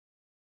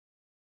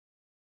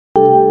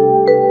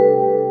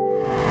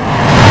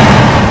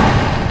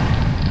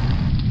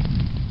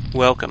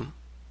Welcome.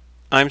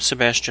 I'm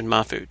Sebastian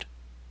Mahfood,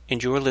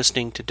 and you're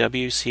listening to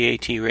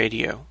WCAT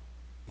Radio,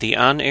 the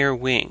on-air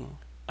wing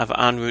of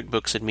En Route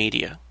Books and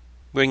Media,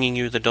 bringing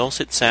you the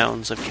dulcet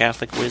sounds of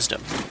Catholic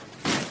wisdom.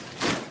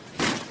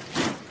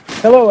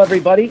 Hello,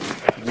 everybody.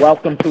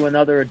 Welcome to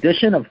another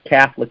edition of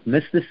Catholic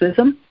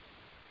Mysticism,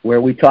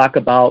 where we talk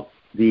about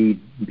the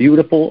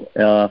beautiful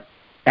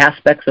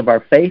aspects of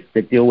our faith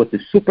that deal with the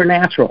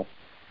supernatural,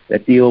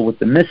 that deal with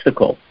the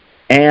mystical,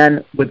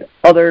 and with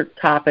other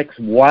topics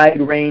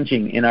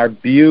wide-ranging in our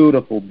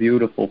beautiful,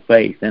 beautiful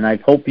faith. And I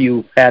hope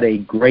you've had a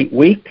great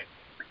week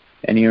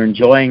and you're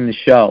enjoying the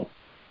show.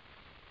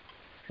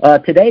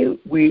 Today,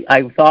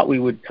 I thought we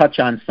would touch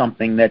on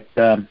something that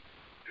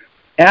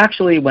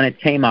actually, when it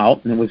came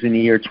out, and it was in the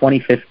year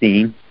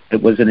 2015,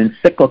 it was an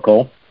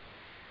encyclical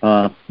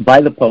by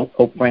the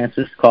Pope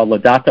Francis, called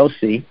Laudato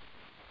Si,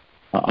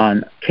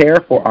 on care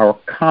for our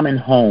common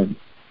home.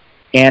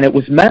 And it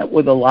was met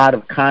with a lot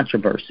of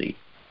controversy,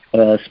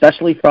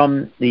 especially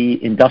from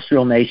the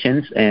industrial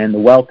nations and the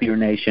wealthier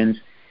nations.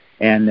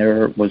 And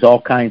there was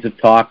all kinds of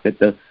talk that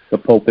the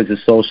Pope is a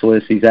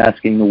socialist. He's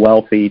asking the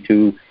wealthy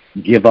to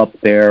give up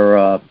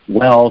their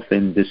wealth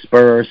and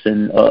disperse,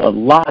 and a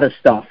lot of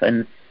stuff.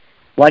 And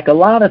like a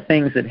lot of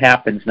things that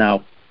happens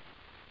now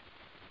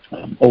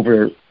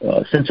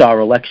since our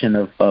election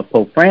of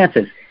Pope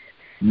Francis,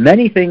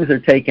 many things are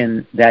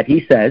taken that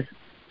he says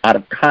out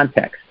of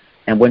context.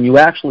 And when you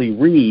actually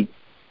read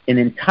in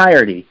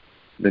entirety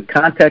the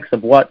context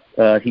of what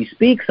he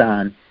speaks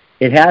on,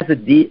 it has a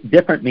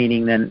different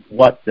meaning than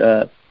what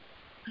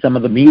some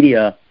of the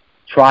media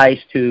tries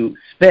to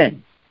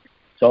spin.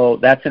 So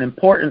that's an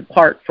important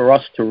part for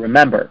us to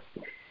remember.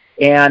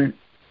 And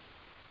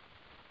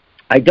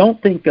I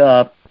don't think,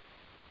 I'm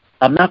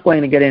not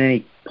going to get into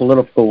any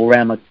political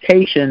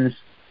ramifications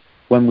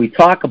when we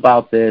talk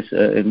about this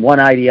in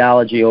one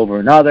ideology over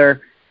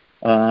another,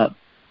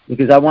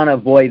 because I want to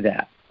avoid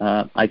that.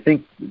 I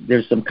think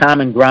there's some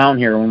common ground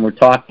here when we're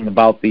talking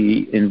about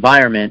the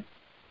environment,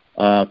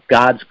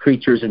 God's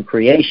creatures and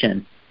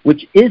creation,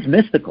 which is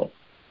mystical.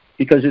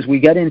 Because as we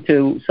get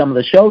into some of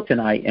the show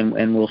tonight,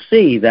 and we'll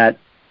see that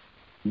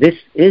this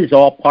is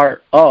all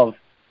part of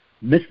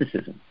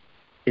mysticism,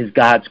 is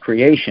God's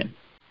creation,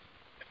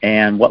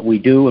 and what we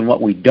do and what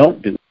we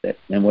don't do with it,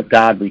 and what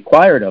God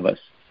required of us.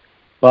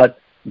 But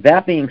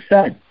that being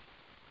said,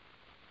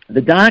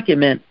 the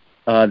document,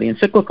 the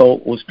encyclical,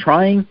 was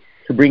trying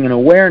to bring an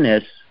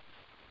awareness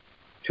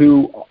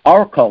to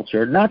our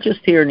culture, not just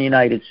here in the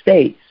United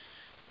States,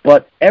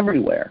 but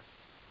everywhere,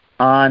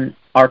 on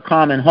our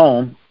common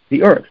home,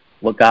 the earth,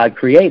 what God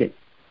created.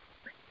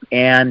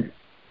 And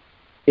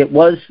it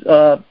was,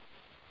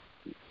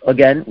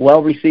 again,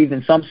 well received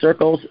in some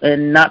circles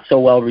and not so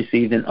well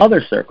received in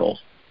other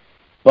circles.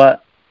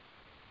 But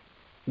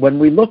when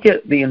we look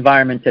at the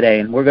environment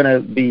today, and we're going to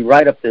be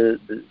right up to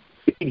the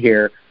speed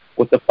here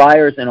with the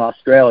fires in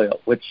Australia,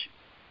 which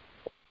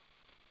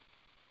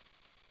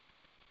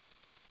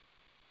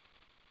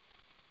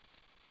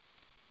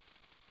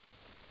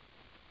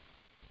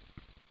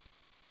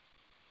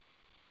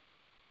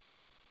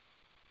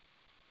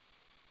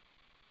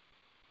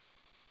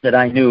that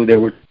I knew there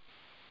were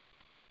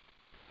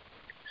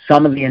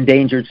some of the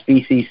endangered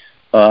species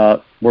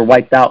were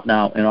wiped out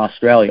now in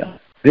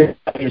Australia. This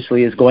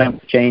obviously is going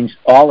to change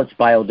all its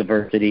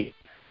biodiversity,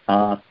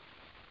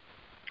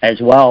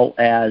 as well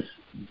as,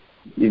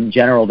 in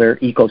general, their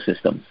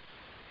ecosystems.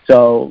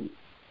 So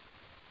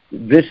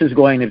this is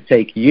going to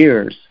take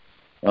years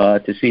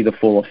to see the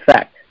full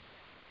effect.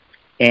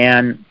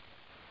 And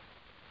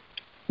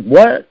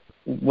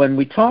when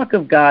we talk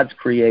of God's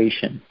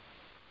creation,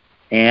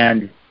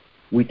 and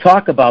we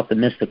talk about the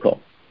mystical,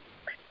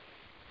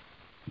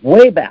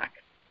 way back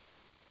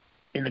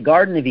in the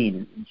Garden of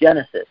Eden,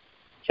 Genesis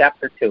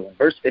chapter 2 and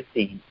verse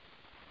 15,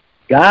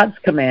 God's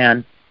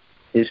command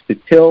is to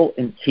till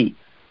and keep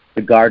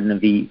the Garden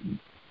of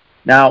Eden.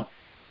 Now,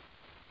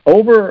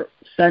 over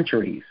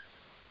centuries,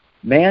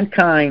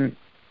 mankind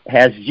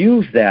has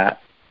used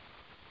that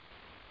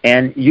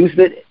and used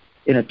it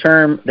in a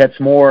term that's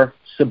more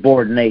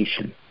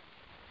subordination,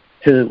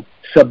 to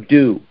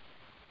subdue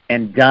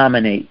and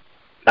dominate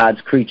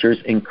God's creatures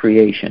in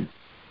creation.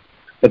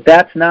 But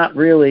that's not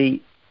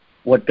really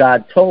what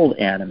God told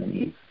Adam and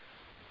Eve.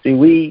 See,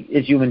 we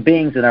as human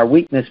beings in our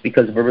weakness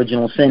because of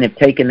original sin have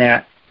taken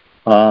that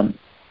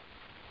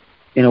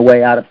in a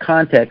way out of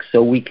context,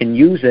 so we can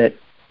use it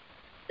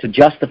to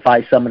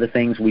justify some of the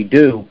things we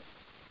do,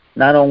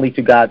 not only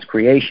to God's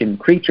creation,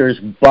 creatures,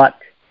 but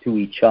to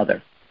each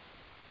other.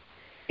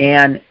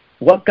 And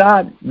what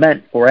God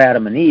meant for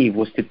Adam and Eve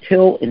was to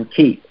till and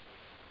keep,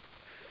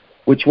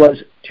 which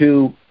was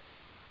to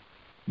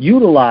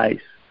utilize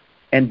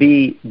and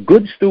be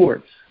good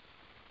stewards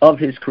of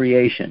his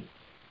creation,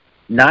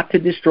 not to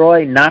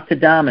destroy, not to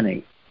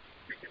dominate,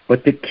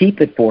 but to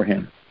keep it for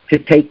him, to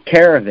take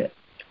care of it,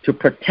 to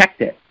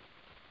protect it.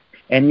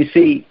 And you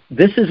see,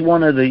 this is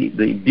one of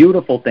the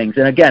beautiful things.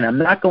 And again, I'm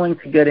not going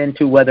to get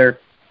into whether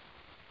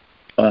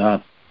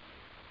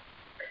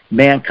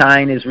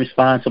mankind is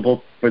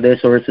responsible for this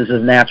or this is a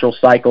natural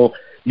cycle.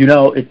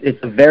 It's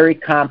a very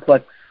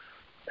complex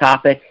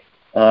topic.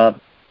 As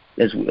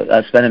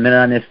I'll spend a minute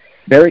on this,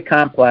 very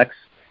complex.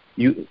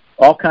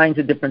 All kinds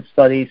of different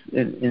studies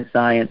in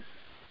science.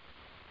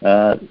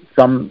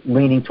 Some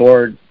leaning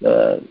toward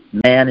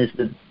man is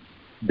the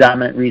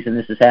dominant reason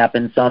this has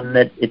happened. Some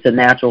that it's a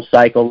natural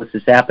cycle. This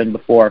has happened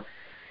before,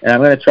 and I'm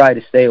going to try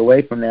to stay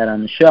away from that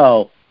on the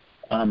show.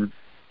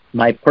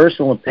 My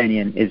personal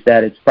opinion is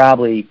that it's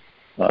probably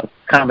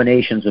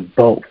combinations of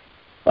both.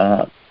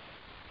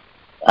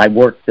 I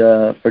worked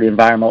for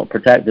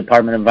the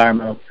Department of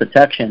Environmental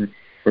Protection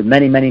for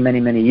many, many, many,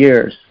 many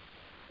years,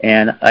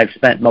 and I've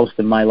spent most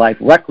of my life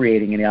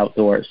recreating in the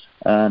outdoors.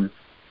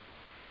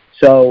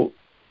 So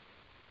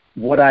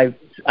what I've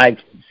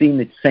seen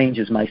the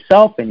changes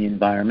myself in the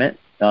environment,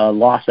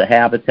 loss of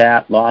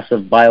habitat, loss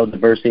of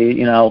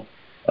biodiversity,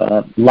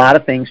 a lot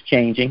of things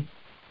changing.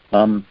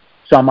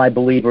 Some I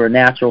believe are a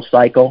natural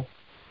cycle,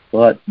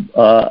 but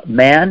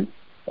man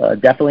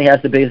definitely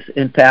has the biggest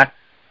impact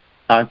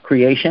on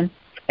creation,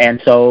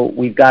 and so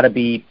we've got to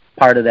be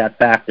part of that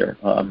factor,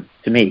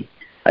 to me.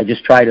 I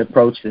just try to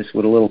approach this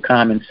with a little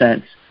common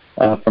sense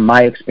from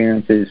my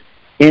experiences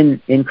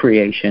in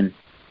creation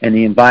and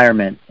the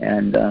environment.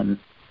 And,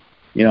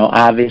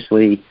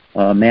 obviously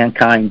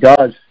mankind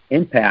does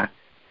impact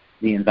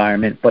the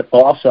environment, but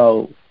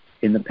also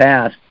in the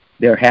past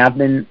there have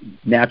been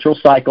natural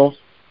cycles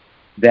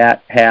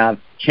that have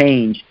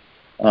changed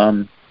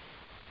our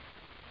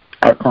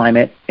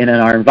climate and in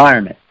our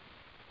environment.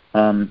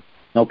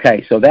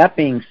 Okay, so that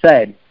being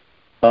said,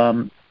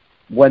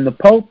 when the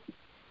Pope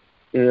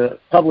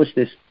published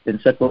this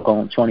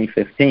encyclical in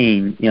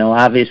 2015,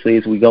 obviously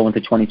as we go into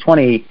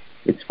 2020,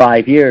 it's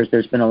 5 years,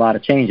 there's been a lot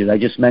of changes. I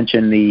just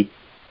mentioned the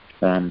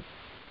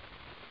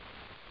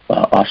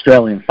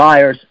Australian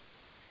fires.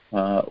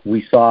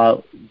 We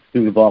saw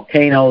through the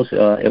volcanoes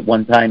at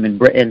one time in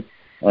Britain,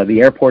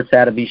 the airports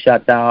had to be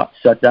shut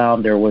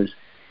down. There was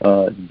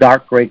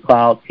dark gray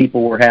cloud.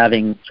 People were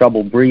having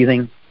trouble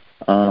breathing.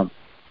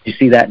 You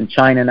see that in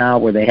China now,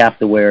 where they have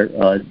to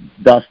wear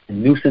dust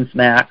and nuisance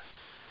masks.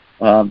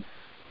 A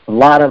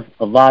lot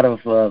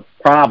of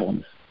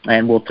problems,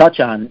 and we'll touch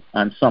on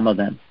some of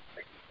them.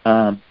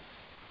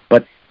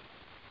 But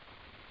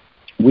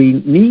we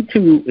need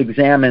to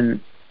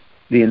examine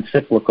the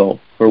encyclical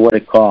for what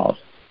it calls,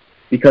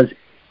 because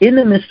in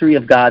the mystery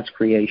of God's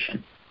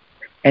creation,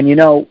 and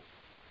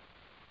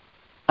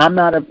I'm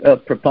not a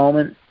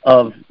proponent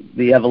of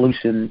the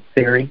evolution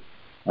theory.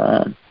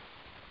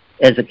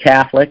 As a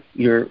Catholic,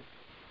 you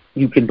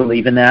can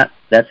believe in that.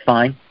 That's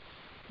fine.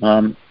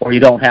 Or you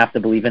don't have to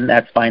believe in it.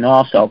 That's fine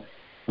also.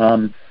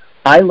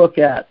 I look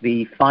at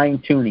the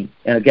fine-tuning,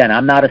 and again,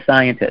 I'm not a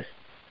scientist,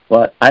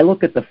 but I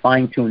look at the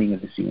fine-tuning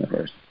of this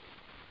universe.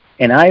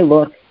 And I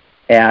look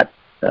at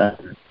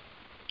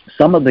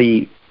some of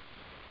the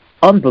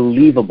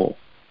unbelievable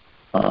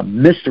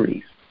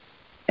mysteries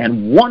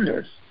and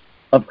wonders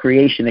of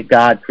creation that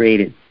God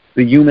created.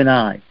 The human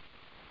eye,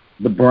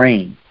 the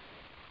brain.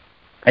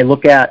 I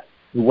look at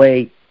the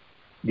way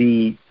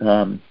the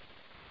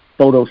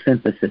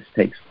photosynthesis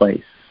takes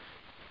place,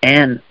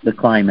 and the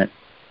climate,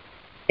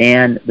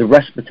 and the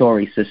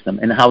respiratory system,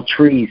 and how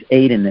trees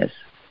aid in this,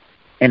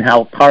 and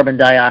how carbon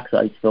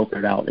dioxide is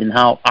filtered out, and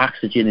how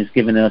oxygen is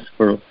given us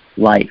for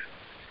life.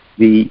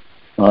 The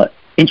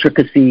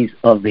intricacies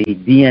of the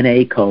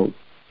DNA code.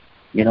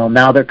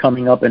 Now they're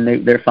coming up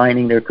and they're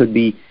finding there could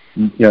be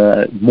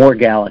more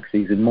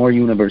galaxies and more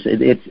universes.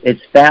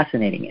 It's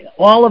fascinating. And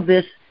all of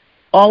this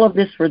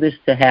for this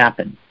to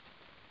happen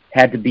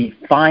had to be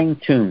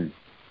fine-tuned.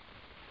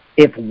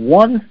 If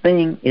one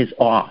thing is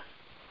off,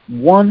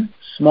 one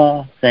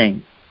small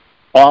thing,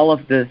 all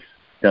of this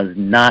does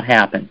not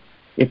happen.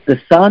 If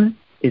the sun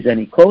is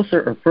any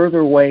closer or further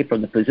away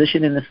from the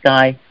position in the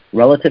sky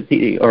relative to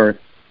the Earth,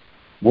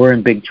 we're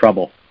in big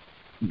trouble.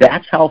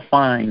 That's how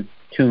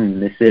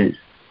fine-tuned this is.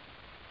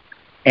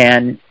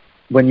 And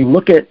when you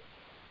look at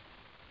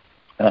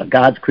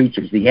God's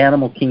creatures, the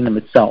animal kingdom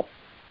itself,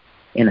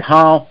 and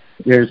how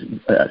there's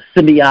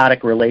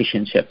symbiotic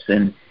relationships,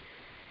 and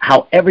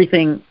how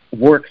everything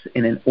works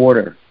in an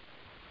order,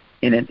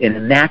 in a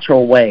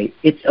natural way,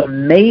 it's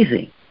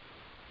amazing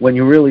when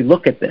you really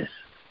look at this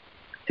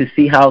to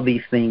see how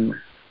these things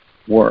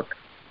work.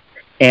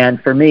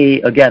 And for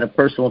me, again, a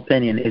personal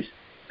opinion is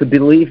to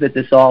believe that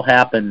this all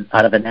happened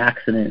out of an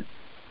accident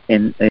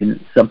and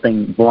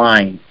something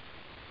blind.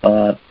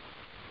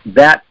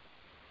 That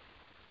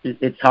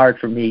it's hard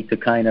for me to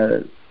kind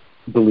of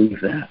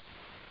believe that.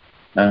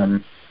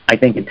 I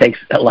think it takes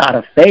a lot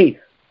of faith,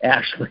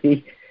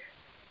 actually,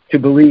 to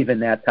believe in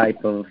that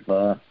type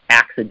of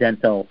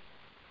accidental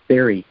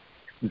theory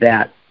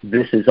that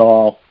this is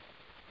all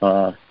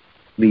the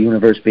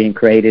universe being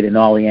created and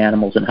all the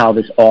animals, and how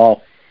this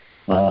all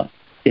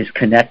is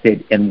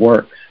connected and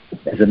works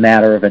as a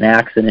matter of an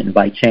accident and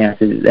by chance.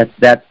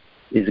 That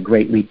is a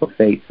great leap of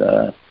faith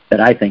that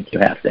I think you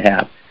have to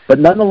have. But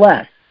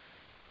nonetheless,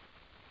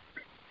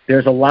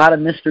 there's a lot of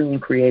mystery in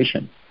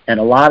creation, and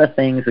a lot of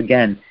things,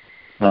 again,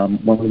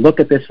 when we look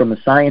at this from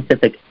a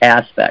scientific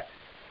aspect.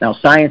 Now,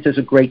 science is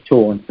a great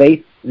tool, and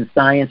faith and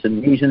science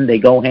and reason, they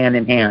go hand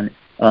in hand.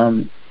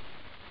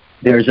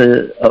 There's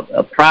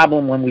a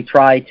problem when we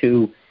try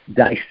to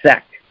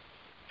dissect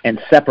and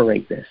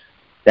separate this,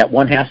 that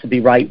one has to be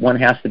right, one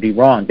has to be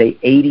wrong. They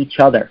aid each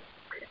other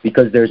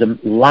because there's a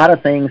lot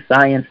of things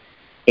science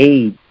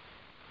aids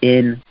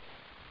in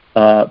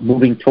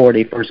moving toward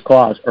a first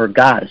cause or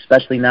God,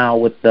 especially now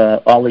with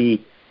all the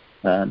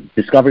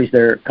discoveries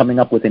they're coming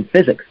up with in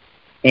physics.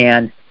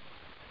 And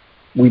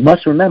we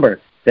must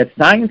remember that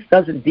science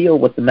doesn't deal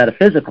with the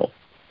metaphysical.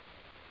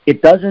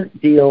 It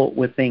doesn't deal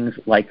with things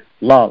like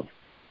love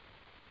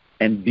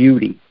and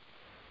beauty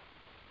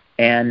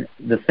and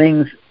the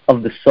things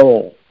of the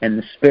soul and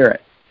the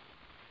spirit.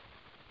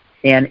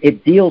 And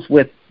it deals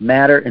with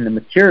matter in the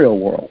material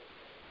world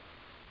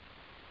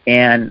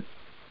and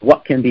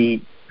what can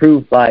be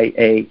proved by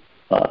a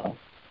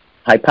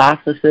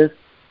hypothesis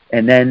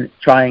and then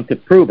trying to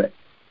prove it.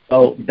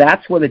 So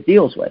that's what it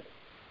deals with.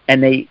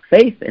 And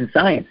faith and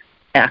science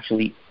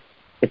actually,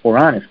 if we're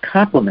honest,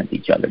 complement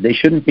each other. They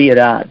shouldn't be at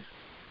odds.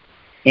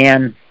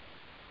 And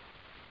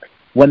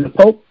when the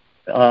Pope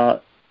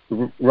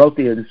wrote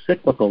the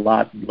encyclical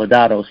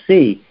Laudato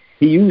Si,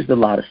 he used a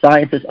lot of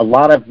scientists, a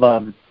lot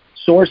of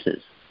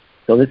sources.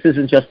 So this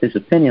isn't just his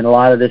opinion. A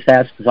lot of this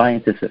has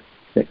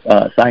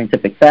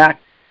scientific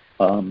fact.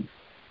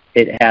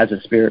 It has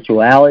a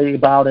spirituality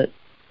about it.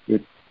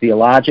 It's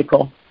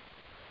theological.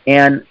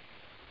 And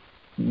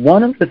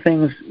one of the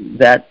things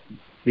that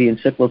the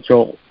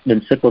encyclical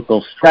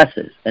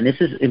stresses, and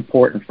this is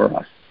important for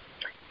us,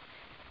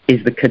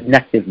 is the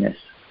connectiveness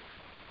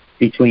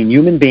between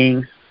human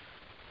beings,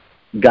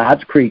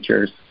 God's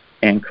creatures,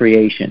 and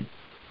creation.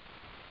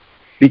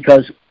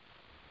 Because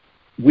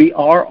we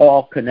are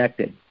all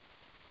connected.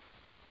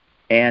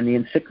 And the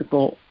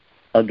encyclical,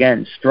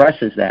 again,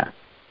 stresses that.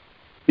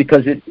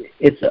 Because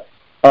it's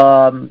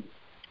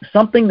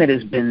something that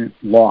has been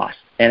lost.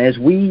 And as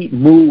we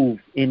move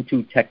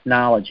into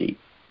technology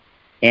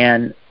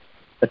and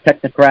a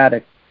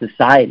technocratic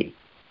society,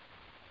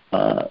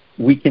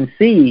 we can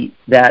see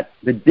that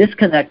the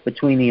disconnect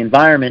between the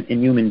environment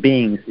and human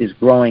beings is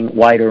growing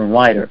wider and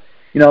wider.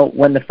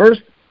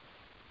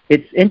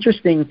 It's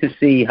interesting to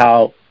see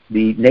how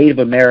the Native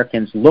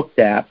Americans looked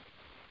at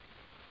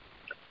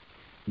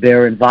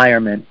their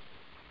environment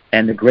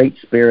and the Great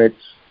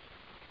Spirit's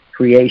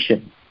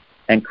creation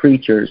and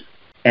creatures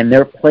and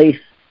their place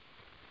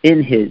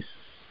in his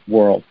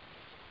world.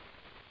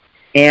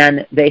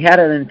 And they had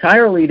an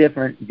entirely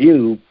different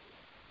view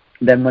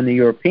than when the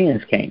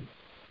Europeans came.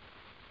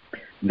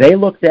 They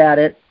looked at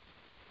it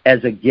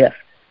as a gift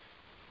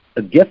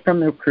from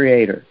their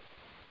Creator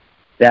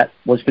that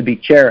was to be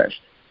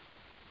cherished.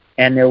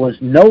 And there was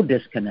no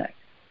disconnect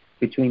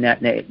between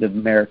that Native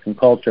American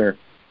culture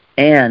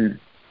and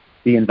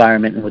the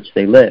environment in which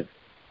they lived.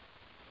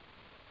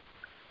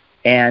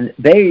 And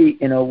they,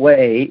 in a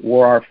way,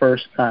 were our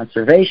first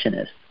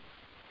conservationists.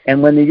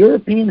 And when the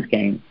Europeans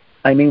came,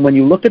 when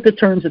you look at the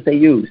terms that they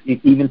used,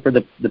 even for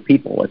the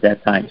people at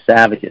that time,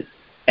 savages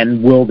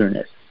and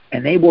wilderness,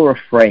 and they were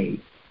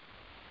afraid.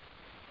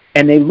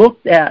 And they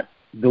looked at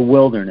the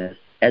wilderness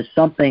as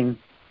something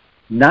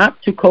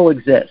not to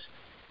coexist,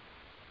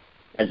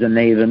 as the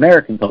Native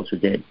American culture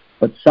did,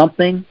 but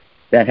something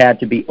that had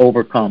to be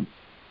overcome,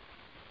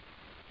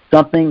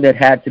 something that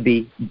had to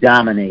be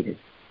dominated.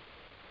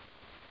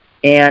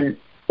 And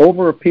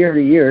over a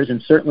period of years,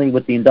 and certainly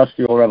with the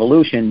Industrial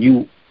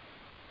Revolution,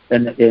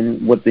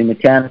 and what the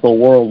mechanical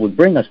world would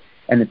bring us,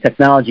 and the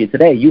technology of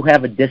today, you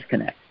have a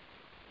disconnect.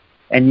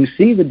 And you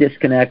see the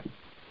disconnect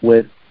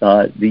with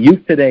the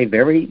youth today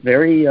very,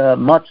 very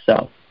much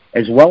so,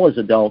 as well as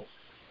adults,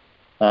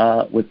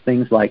 with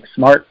things like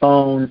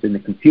smartphones and the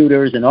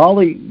computers and all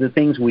the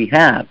things we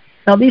have.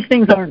 Now, these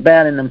things aren't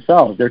bad in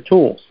themselves. They're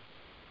tools.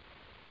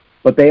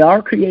 But they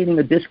are creating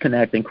a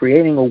disconnect and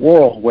creating a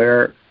world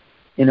where,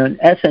 in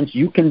essence,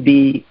 you can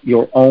be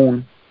your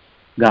own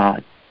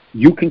God.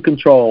 You can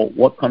control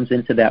what comes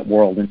into that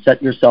world and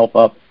set yourself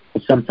up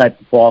with some type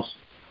of false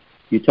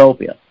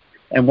utopia.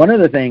 And one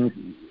of the things,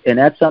 and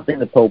that's something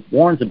the Pope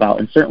warns about,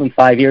 and certainly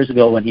 5 years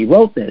ago when he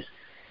wrote this,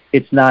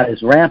 it's not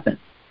as rampant.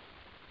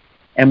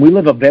 And we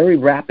live a very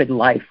rapid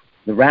life,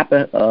 the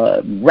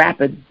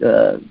rapid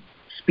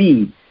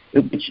speed,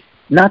 which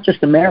not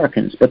just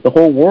Americans, but the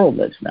whole world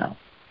lives now.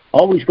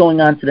 Always going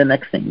on to the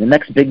next thing, the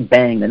next big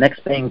bang, the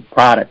next big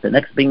product, the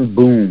next big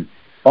boom,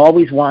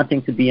 always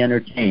wanting to be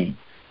entertained,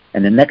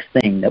 and the next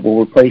thing that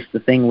will replace the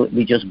thing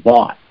we just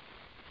bought.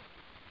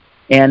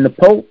 And the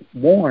Pope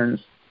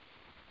warns,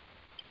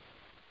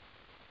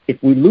 if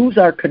we lose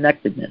our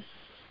connectedness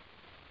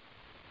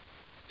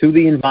to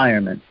the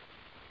environment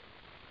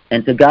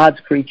and to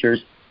God's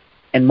creatures,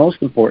 and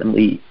most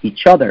importantly,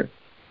 each other,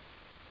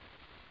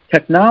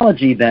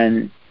 technology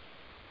then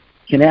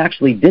can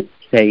actually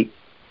dictate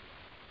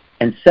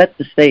and set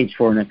the stage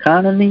for an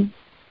economy,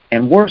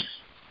 and worse,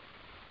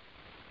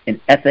 an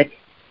ethic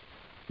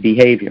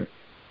behavior.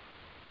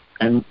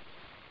 And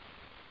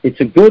it's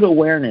a good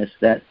awareness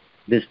that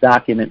this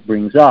document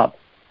brings up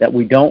that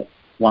we don't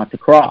want to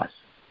cross.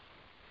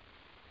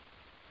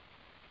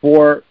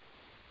 For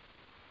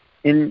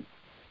in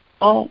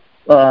all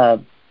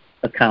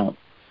accounts,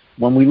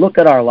 when we look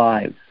at our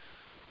lives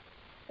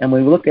and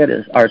we look at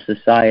our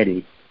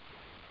society,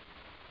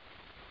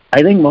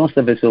 I think most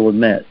of us will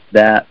admit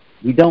that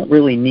we don't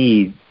really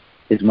need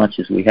as much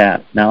as we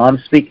have. Now, I'm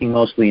speaking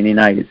mostly in the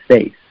United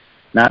States,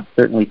 not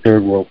certainly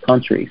third world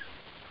countries.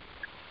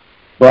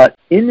 But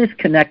in this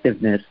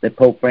connectiveness that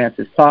Pope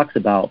Francis talks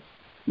about,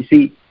 you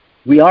see,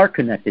 we are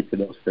connected to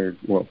those third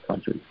world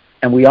countries,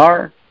 and we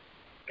are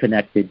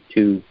connected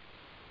to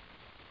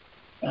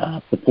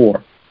the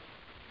poor.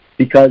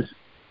 Because,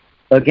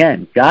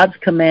 again, God's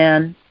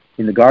command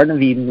in the Garden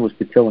of Eden was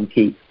to till and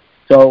keep.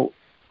 So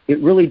it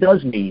really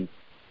does mean,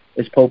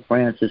 as Pope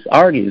Francis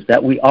argues,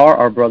 that we are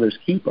our brother's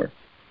keeper.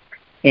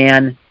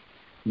 And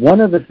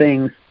one of the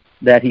things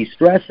that he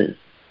stresses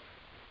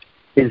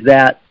is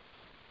that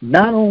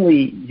not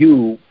only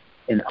you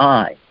and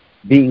I,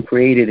 being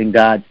created in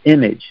God's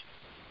image,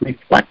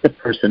 reflect the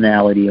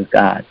personality of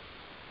God,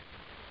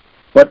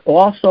 but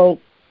also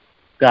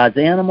God's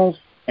animals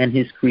and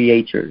his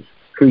creation,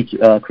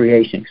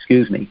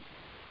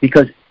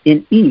 because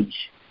in each,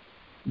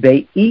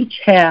 they each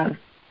have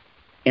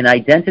an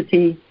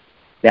identity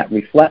that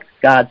reflects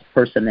God's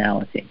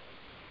personality.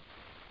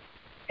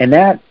 And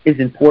that is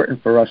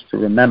important for us to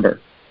remember.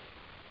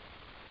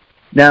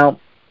 Now,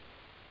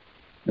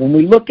 when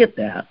we look at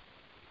that,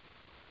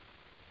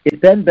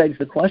 it then begs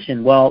the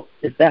question, well,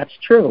 if that's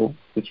true,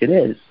 which it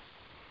is,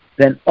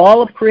 then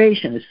all of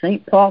creation, as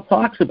St. Paul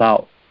talks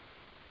about,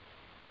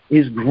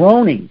 is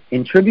groaning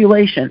in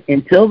tribulation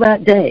until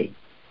that day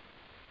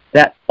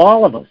that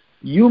all of us,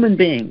 human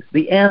beings,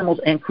 the animals,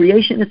 and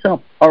creation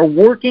itself, are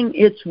working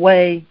its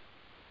way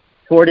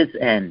toward its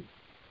end,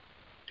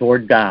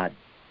 toward God.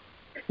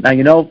 Now,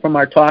 you know from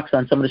our talks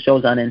on some of the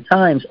shows on End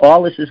Times,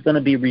 all this is going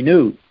to be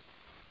renewed.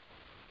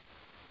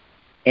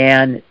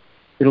 And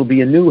it'll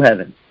be a new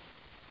heaven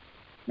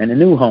and a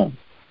new home.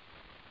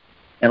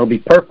 And it'll be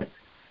perfect.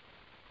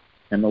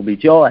 And there'll be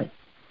joy.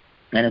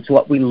 And it's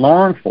what we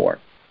long for.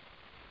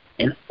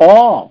 And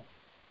all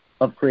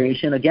of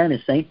creation, again,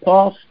 as St.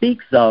 Paul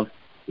speaks of,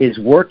 is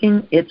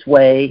working its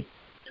way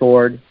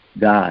toward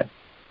God.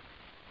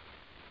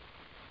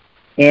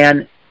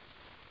 And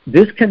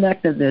this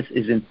connectedness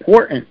is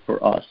important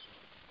for us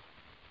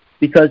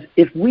because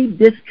if we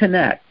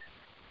disconnect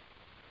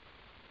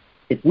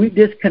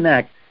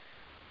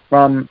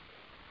from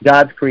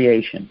God's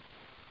creation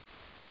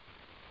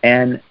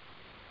and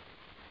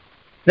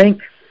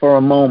think for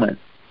a moment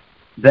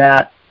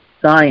that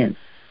science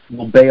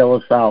will bail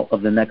us out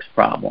of the next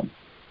problem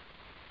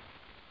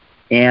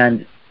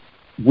and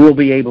we'll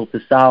be able to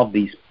solve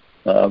these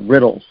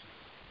riddles,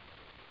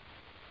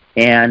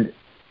 and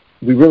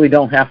we really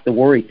don't have to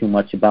worry too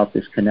much about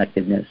this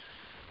connectedness,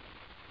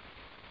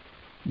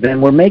 then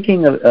we're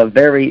making a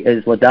very,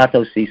 as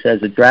Laudato Si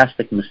says, a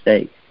drastic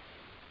mistake.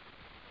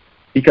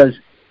 Because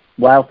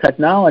while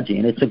technology,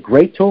 and it's a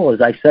great tool, as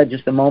I said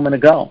just a moment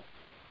ago,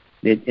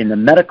 in the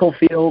medical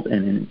field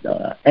and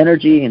in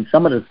energy and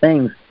some of the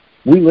things,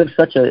 we live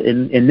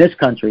in this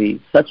country,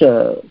 such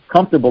a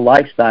comfortable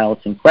lifestyle,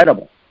 it's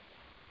incredible.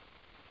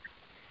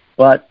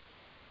 But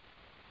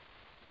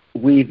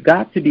we've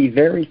got to be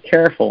very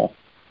careful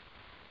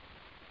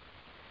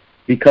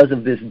because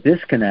of this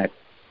disconnect,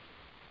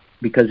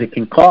 because it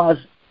can cause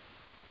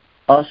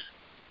us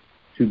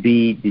to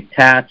be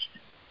detached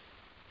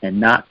and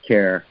not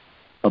care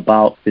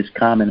about this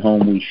common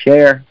home we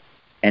share,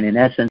 and in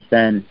essence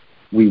then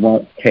we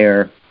won't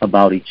care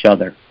about each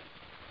other.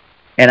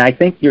 And I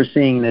think you're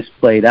seeing this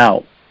played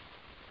out.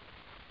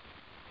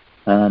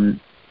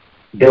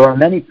 There are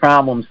many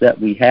problems that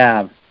we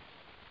have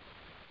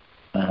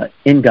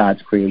in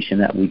God's creation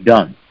that we've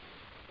done.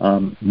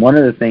 One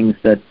of the things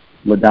that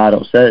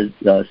Laudato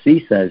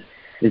Si says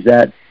is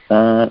that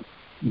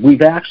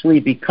we've actually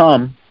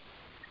become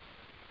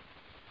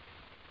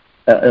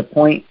a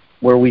point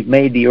where we've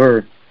made the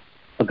earth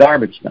a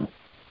garbage dump.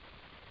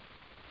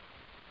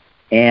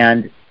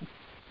 And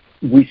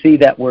we see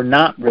that we're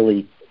not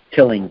really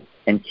tilling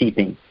and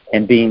keeping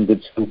and being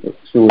good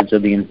stewards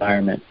of the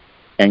environment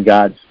and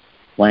God's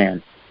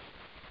land.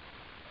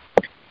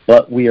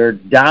 But we are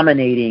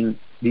dominating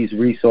these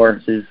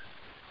resources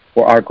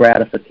for our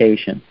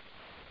gratification.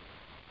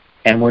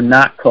 And we're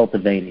not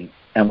cultivating,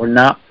 and we're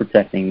not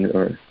protecting the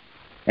earth.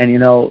 And you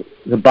know,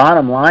 the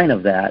bottom line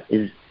of that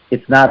is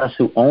it's not us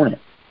who own it.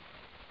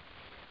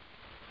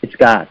 It's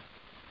God.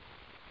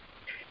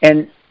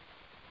 And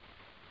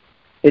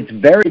it's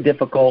very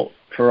difficult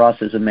for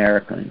us as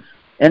Americans,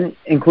 and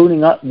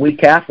including us, we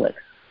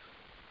Catholics.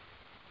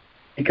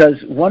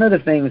 Because one of the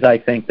things I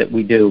think that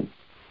we do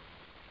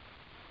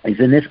is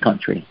in this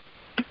country,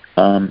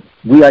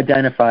 we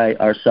identify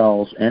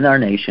ourselves and our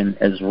nation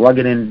as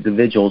rugged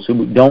individuals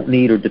who don't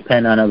need or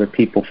depend on other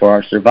people for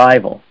our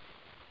survival.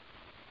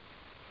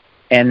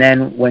 And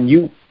then when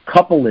you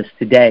couple this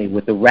today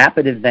with the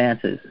rapid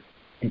advances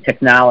in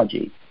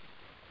technology,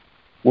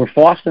 we're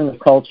fostering a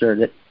culture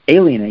that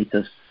alienates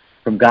us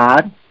from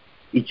God,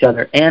 each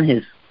other, and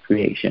His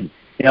creation.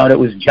 You know, and it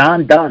was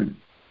John Donne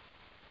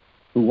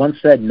who once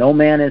said, "No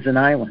man is an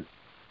island."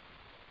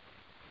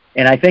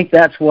 And I think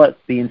that's what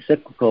the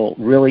encyclical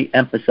really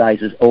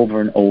emphasizes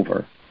over and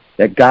over,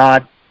 that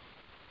God,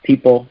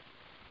 people,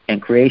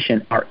 and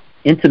creation are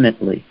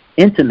intimately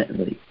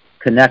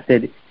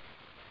connected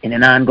in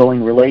an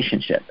ongoing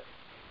relationship.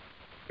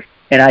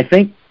 And I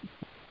think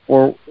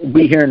for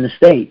we here in the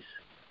States,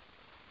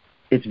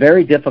 it's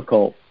very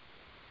difficult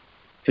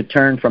to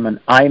turn from an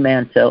I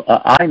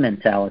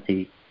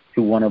mentality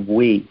to one of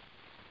we.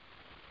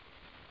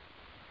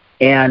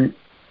 And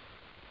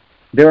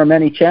there are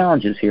many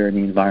challenges here in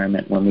the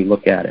environment when we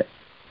look at it.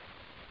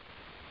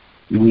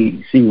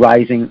 We see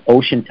rising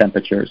ocean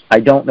temperatures. I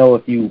don't know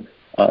if you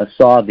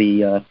saw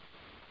the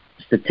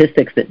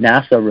statistics that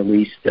NASA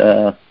released,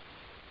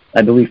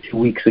 I believe 2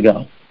 weeks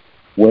ago,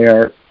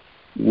 where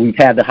we've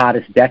had the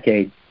hottest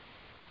decade,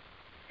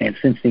 and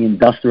since the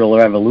Industrial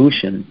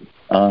Revolution,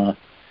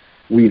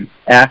 we've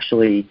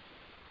actually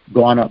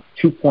gone up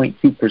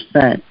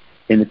 2.2%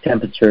 in the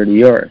temperature of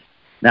the Earth.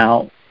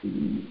 Now,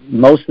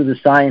 most of the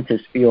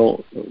scientists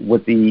feel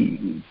with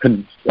the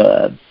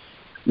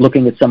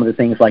looking at some of the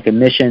things like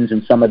emissions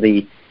and some of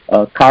the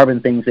carbon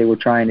things they were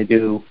trying to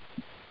do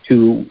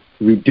to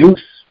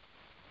reduce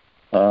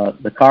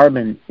the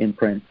carbon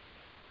imprint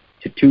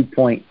to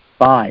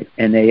 2.5.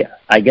 And they,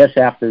 I guess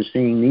after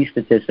seeing these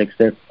statistics,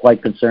 they're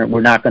quite concerned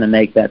we're not going to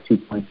make that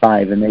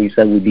 2.5, and they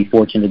said we'd be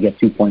fortunate to get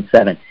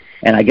 2.7.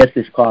 And I guess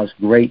this caused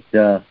great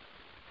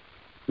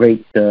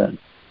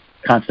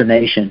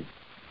consternation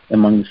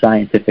among the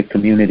scientific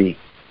community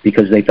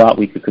because they thought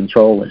we could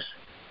control this.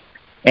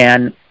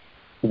 And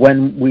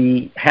when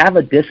we have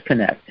a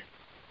disconnect,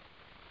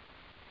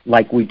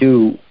 like we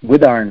do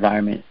with our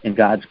environment and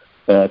God's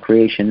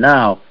creation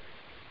now,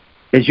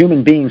 as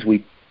human beings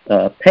we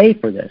pay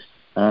for this.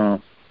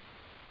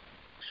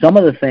 Some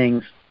of the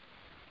things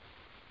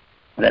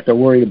that they're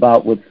worried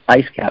about with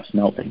ice caps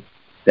melting,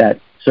 that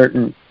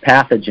certain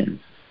pathogens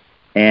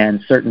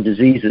and certain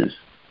diseases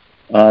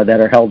that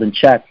are held in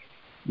check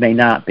may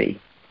not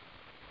be.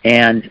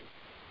 And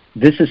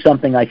this is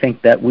something I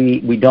think that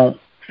we don't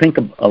think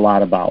a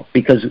lot about,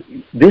 because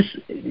the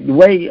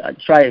way I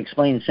try to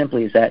explain it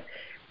simply is that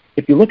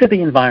if you look at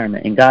the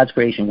environment in God's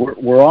creation,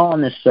 we're all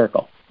in this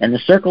circle, and the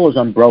circle is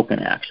unbroken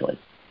actually.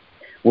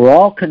 We're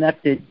all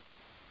connected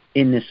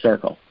in this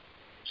circle.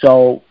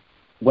 So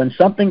when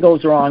something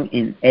goes wrong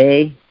in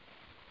A,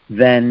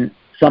 then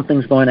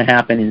something's going to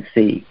happen in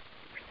C.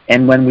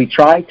 And when we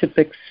try to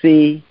fix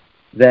C,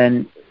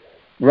 then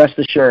rest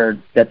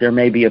assured that there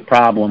may be a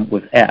problem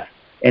with F.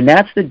 And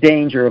that's the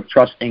danger of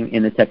trusting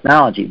in the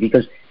technology,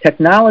 because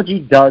technology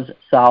does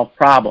solve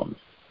problems.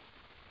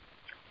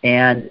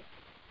 And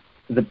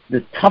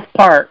the tough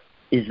part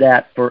is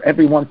that for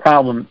every one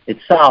problem it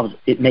solves,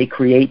 it may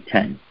create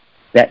 10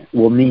 that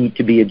will need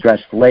to be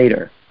addressed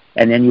later.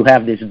 And then you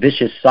have this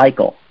vicious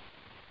cycle.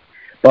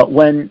 But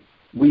when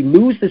we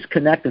lose this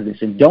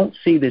connectedness and don't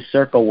see this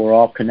circle we're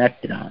all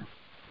connected on,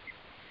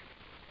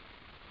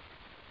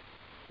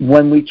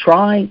 when we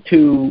try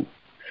to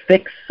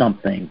fix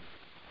something,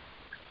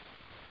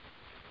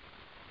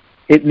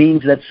 it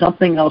means that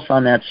something else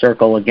on that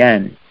circle,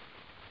 again,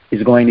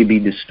 is going to be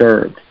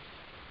disturbed.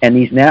 And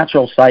these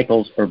natural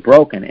cycles are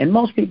broken. And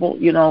most people,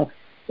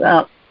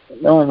 well,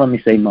 don't let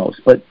me say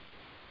most, but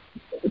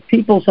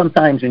people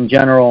sometimes in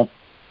general,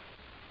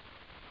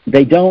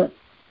 they don't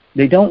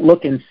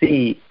look and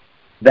see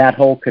that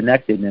whole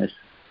connectedness,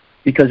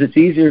 because it's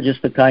easier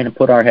just to kind of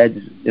put our heads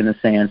in the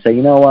sand, say,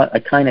 you know what,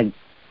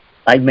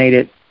 I've made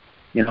it,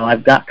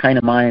 I've got kind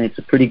of mine, it's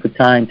a pretty good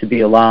time to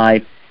be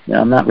alive,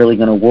 I'm not really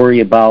going to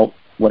worry about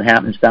what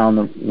happens down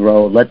the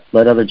road,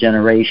 let other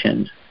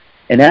generations.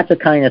 And that's the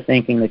kind of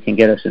thinking that can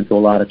get us into a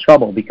lot of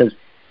trouble, because,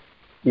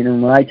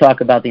 when I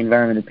talk about the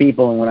environment of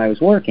people and when I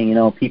was working,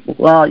 people,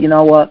 well, you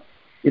know what,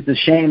 it's a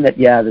shame that,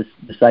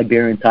 the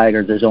Siberian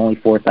tiger, there's only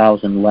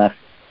 4,000 left,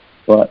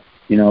 but,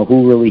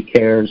 who really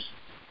cares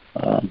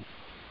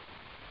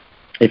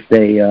if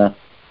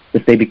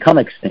they become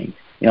extinct?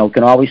 You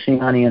can always see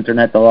on the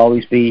internet, there'll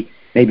always be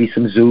maybe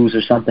some zoos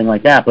or something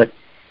like that, but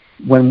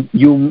when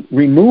you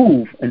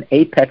remove an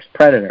apex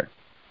predator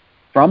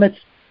from its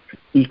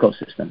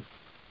ecosystem,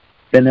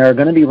 then there are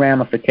going to be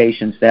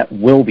ramifications that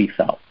will be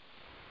felt.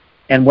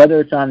 And whether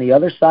it's on the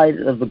other side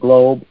of the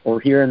globe or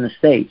here in the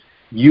States,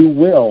 you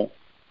will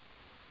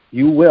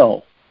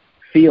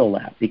feel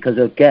that because,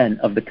 again,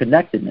 of the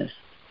connectedness.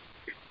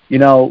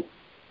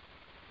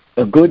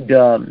 A good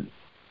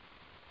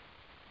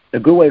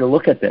way to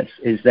look at this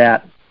is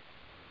that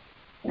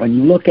when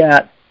you look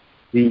at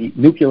the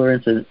nuclear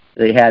incident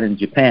they had in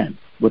Japan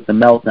with the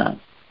meltdown,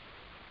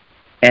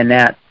 and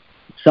that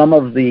some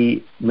of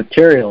the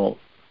material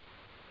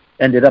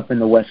ended up in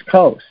the West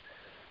Coast,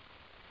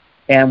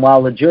 and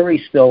while the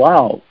jury's still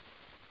out,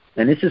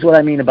 and this is what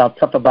I mean about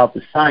tough about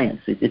the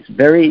science,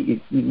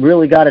 you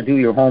really got to do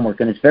your homework,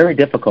 and it's very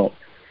difficult.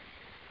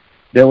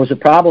 There was a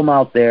problem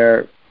out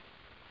there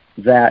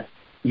that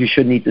you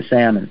shouldn't eat the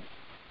salmon,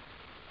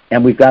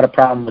 and we've got a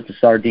problem with the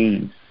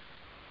sardines,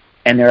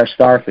 and there are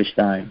starfish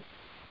dying,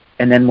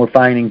 and then we're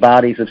finding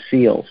bodies of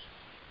seals.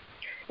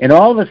 And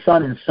all of a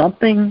sudden,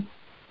 something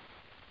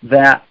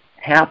that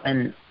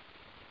happened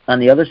on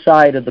the other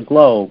side of the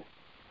globe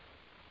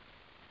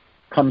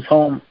comes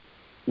home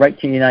right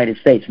to the United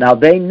States. Now,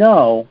 they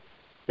know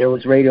there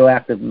was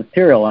radioactive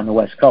material on the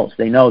West Coast.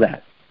 They know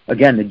that.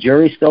 Again, the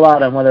jury's still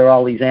out on whether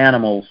all these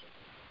animals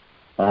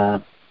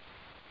were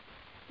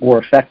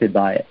affected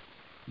by it.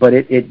 But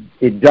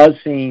it does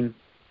seem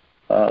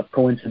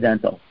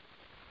coincidental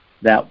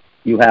that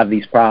you have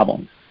these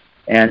problems.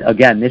 And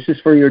again, this is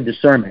for your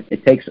discernment.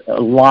 It takes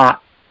a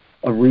lot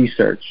of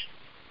research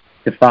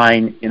to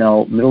find,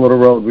 middle of the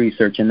road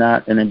research and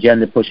not an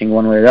agenda pushing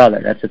one way or the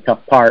other. That's a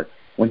tough part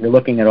when you're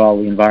looking at all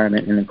the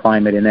environment and the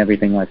climate and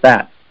everything like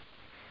that.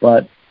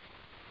 But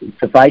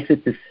suffice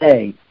it to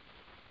say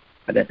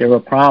that there are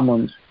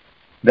problems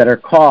that are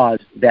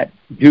caused that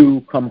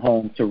do come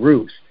home to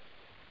roost.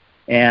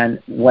 And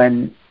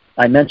when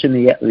I mentioned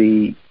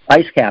the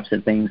ice caps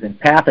and things and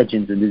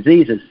pathogens and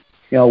diseases,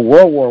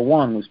 World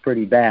War I was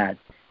pretty bad.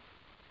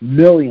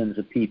 Millions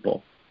of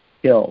people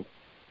killed.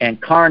 And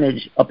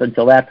carnage up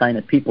until that time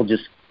that people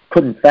just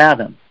couldn't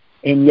fathom.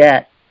 And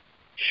yet,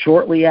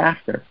 shortly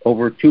after,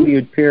 over a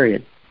 2-year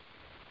period,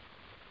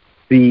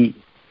 the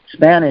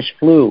Spanish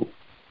flu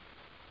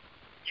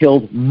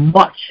killed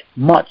much,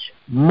 much,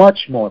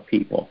 much more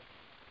people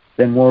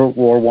than World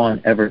War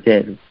I ever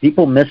did.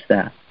 People miss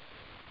that.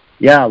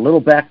 Yeah, little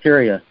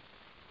bacteria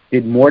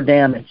did more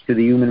damage to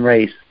the human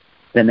race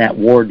than that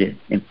war did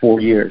in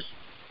 4 years.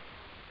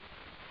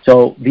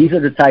 So these are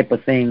the type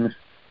of things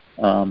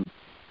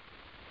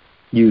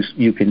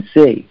you can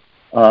see.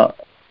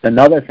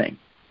 Another thing,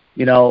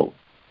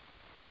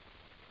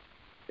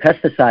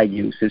 pesticide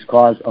use has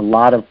caused a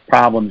lot of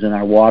problems in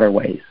our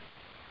waterways.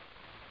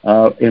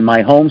 In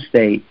my home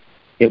state,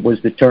 it was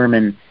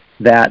determined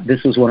that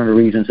this was one of the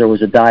reasons there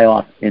was a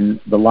die-off in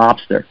the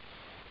lobster.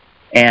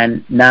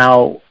 And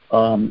now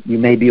you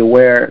may be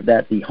aware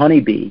that the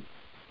honeybee,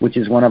 which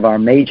is one of our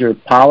major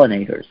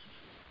pollinators,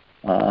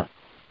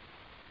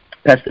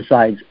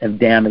 pesticides have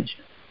damaged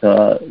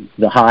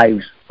the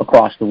hives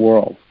across the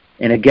world.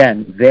 And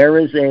again, there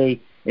is a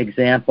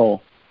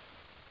example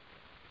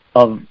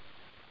of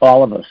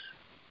all of us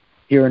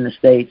here in the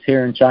States,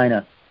 here in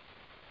China.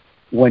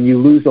 When you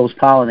lose those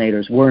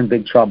pollinators, we're in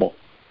big trouble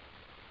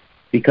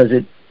because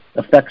it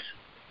affects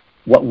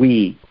what we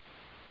eat.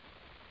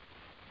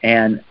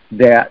 And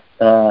that's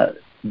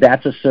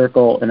a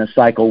circle and a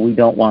cycle we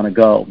don't want to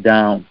go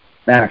down.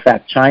 Matter of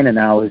fact, China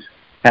now is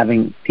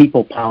having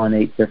people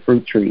pollinate their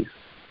fruit trees.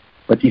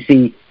 But you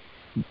see,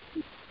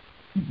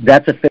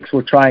 that's a fix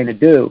we're trying to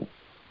do,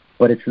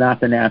 but it's not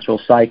the natural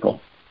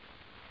cycle.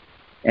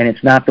 And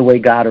it's not the way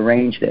God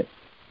arranged it.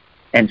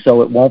 And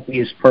so it won't be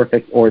as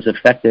perfect or as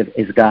effective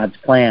as God's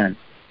plan.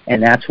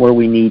 And that's where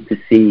we need to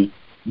see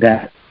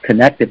that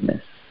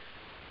connectedness,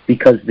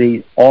 because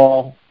we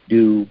all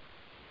do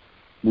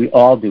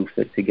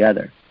fit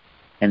together.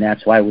 And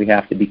that's why we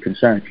have to be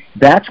concerned.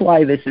 That's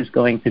why this is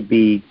going to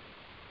be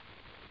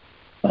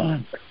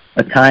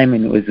a time,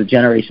 and as the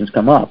generations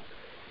come up,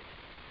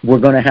 we're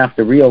going to have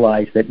to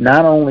realize that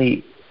not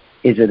only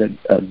is it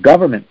a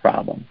government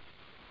problem,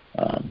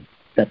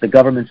 that the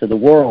governments of the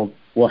world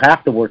will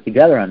have to work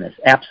together on this,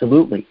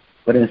 absolutely.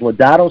 But as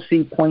Laudato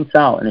Si points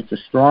out, and it's a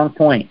strong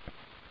point,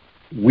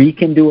 we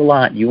can do a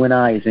lot, you and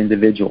I as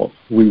individuals.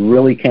 We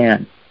really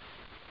can.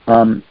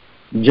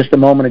 Just a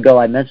moment ago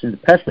I mentioned the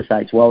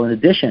pesticides. Well, in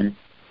addition,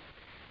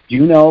 do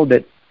you know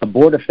that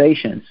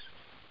abortifacients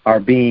are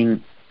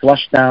being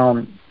flushed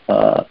down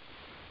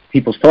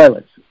people's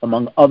toilets,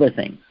 among other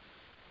things?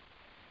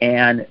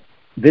 And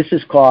this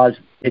has caused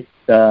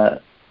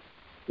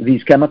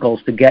these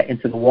chemicals to get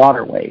into the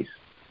waterways.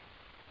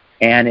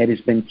 And it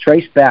has been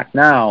traced back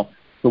now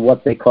to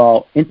what they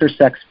call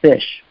intersex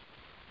fish,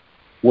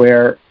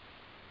 where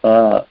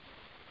up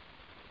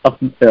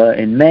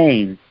in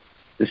Maine,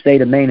 the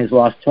state of Maine has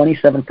lost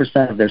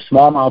 27% of their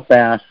smallmouth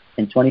bass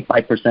and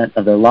 25%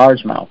 of their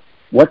largemouth.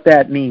 What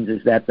that means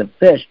is that the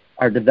fish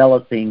are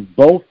developing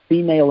both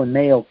female and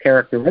male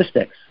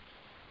characteristics,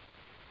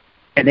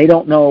 and they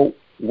don't know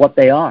what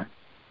they are,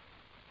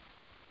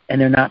 and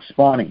they're not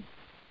spawning.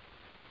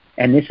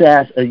 And this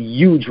has a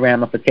huge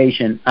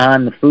ramification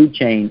on the food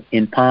chain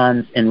in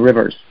ponds and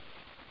rivers.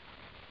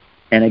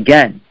 And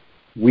again,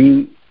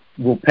 we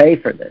will pay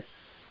for this.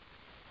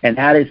 And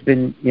that has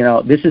been,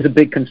 this is a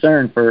big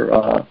concern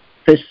for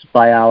fish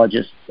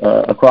biologists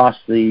across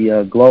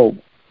the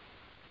globe,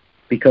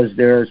 because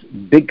there's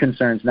big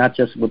concerns not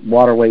just with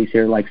waterways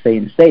here, like say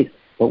in the States,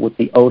 but with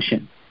the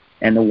ocean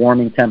and the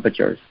warming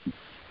temperatures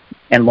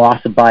and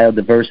loss of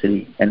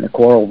biodiversity and the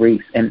coral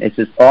reefs. And it's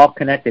just all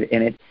connected,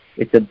 and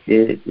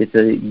it's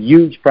a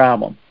huge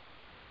problem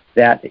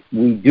that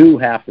we do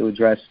have to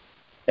address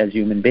as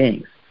human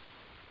beings.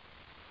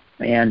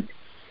 And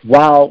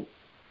while,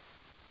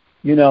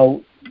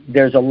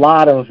 there's a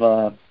lot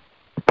of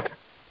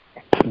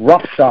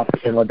rough stuff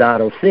in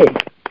Laudato Si,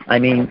 I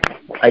mean,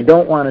 I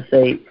don't want to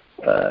say,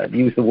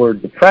 use the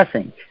word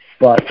depressing,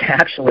 but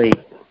actually,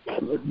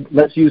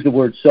 let's use the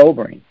word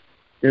sobering.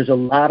 There's a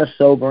lot of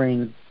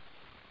sobering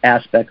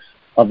aspects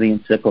of the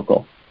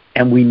encyclical,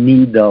 and we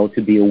need, though,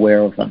 to be aware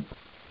of them.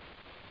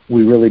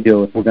 We really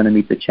do, if we're going to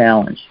meet the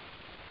challenge.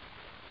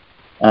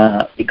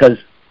 because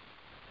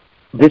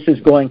this is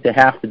going to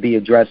have to be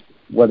addressed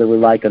whether we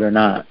like it or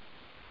not.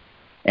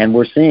 And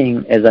we're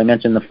seeing, as I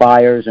mentioned, the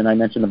fires, and I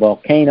mentioned the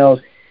volcanoes,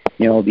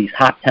 these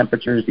hot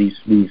temperatures,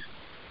 these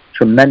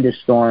tremendous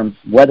storms,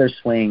 weather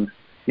swings,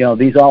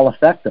 these all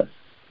affect us.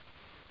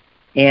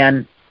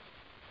 And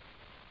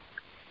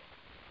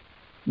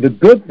the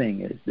good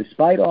thing is,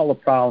 despite all the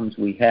problems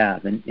we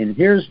have, and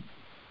here's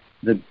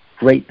the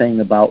great thing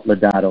about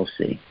Laudato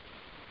Si',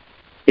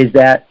 is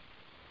that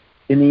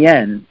in the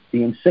end,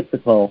 the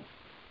encyclical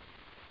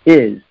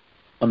is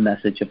a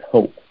message of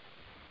hope.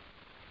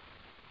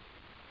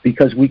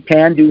 Because we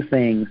can do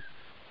things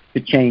to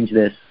change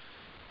this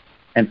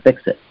and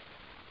fix it.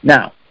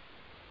 Now,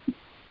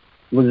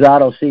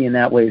 Laudato Si' in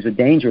that way is a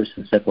dangerous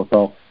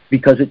encyclical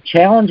because it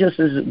challenges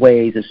us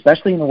ways,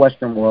 especially in the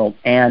Western world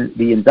and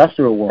the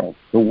industrial world,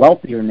 the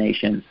wealthier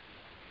nations,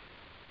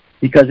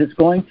 because it's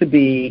going to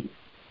be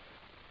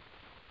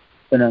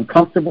an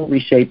uncomfortable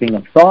reshaping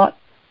of thought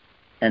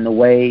and the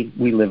way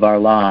we live our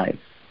lives.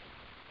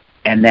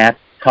 And that's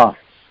tough.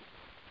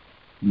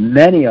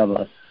 Many of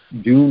us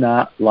do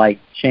not like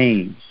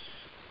change.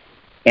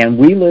 And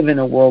we live in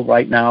a world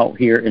right now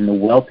here in the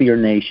wealthier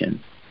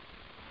nations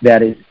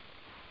that is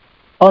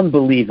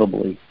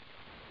unbelievably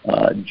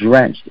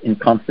drenched in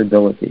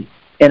comfortability.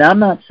 And I'm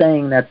not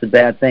saying that's a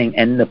bad thing,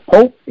 and the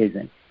Pope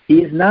isn't. He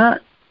is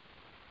not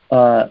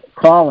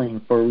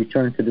calling for a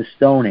return to the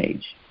Stone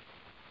Age.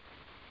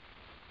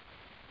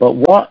 But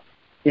what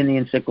in the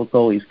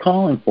encyclical he's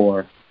calling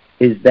for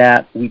is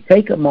that we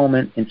take a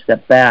moment and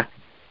step back,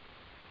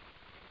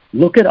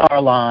 look at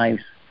our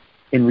lives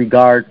in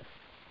regard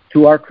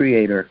to our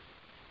Creator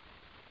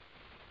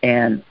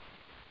and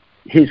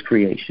His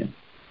creation,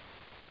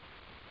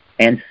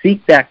 and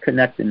seek that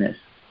connectedness,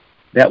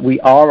 that we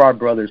are our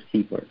brother's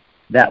keeper,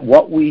 that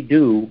what we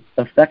do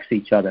affects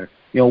each other.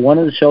 One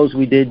of the shows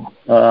we did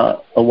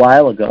a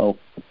while ago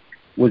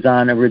was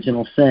on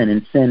original sin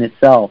and sin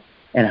itself,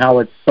 and how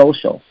it's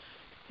social,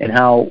 and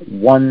how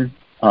one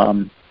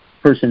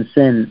person's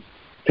sin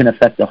can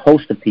affect a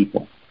host of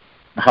people.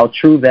 How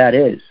true that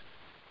is.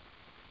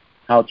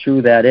 How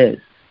true that is.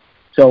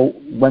 So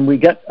when we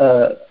get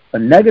a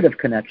negative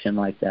connection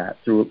like that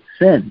through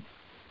sin,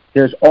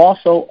 there's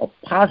also a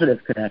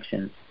positive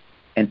connection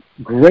and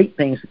great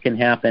things that can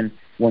happen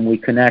when we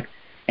connect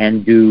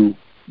and do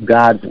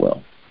God's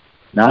will.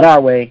 Not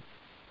our way,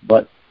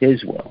 but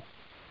His will.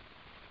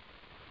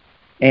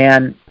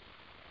 And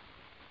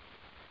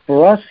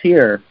for us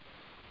here,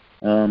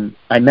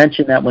 I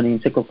mentioned that when the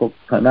encyclical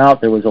came out,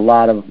 there was a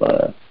lot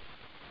of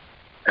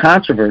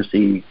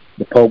controversy.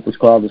 The Pope was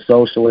called a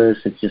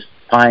socialist. It's just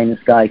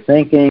pie-in-the-sky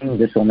thinking.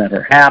 This will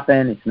never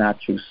happen. It's not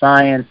true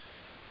science.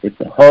 It's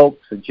a hoax,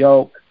 a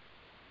joke.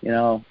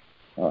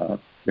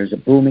 There's a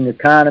booming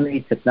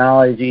economy,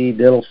 technology.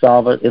 It'll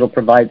solve it. It'll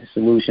provide the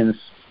solutions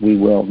we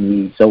will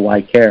need, so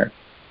why care?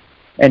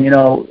 And,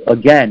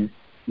 again,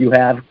 you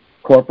have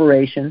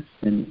corporations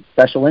and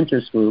special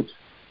interest groups,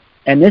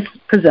 and this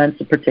presents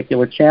a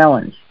particular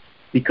challenge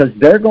because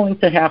they're going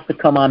to have to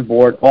come on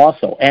board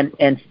also,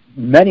 and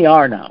many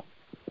are now.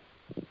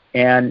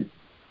 And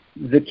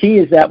the key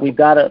is that we've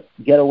got to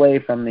get away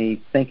from the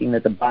thinking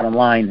that the bottom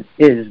line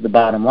is the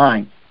bottom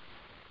line.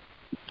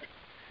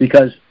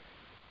 Because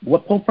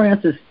what Pope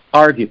Francis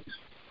argues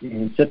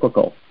in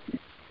encyclical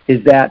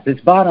is that this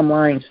bottom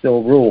line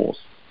still rules.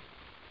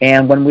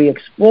 And when we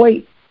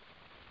exploit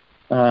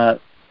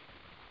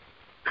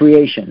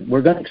creation,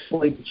 we're going to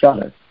exploit each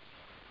other.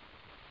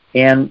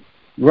 And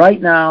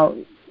right now,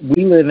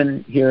 we live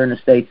here in the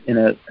States in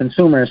a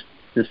consumerist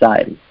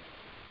society.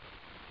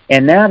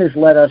 And that has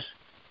led us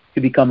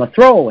to become a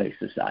throwaway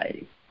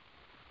society.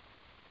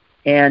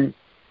 And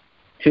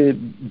to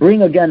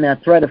bring again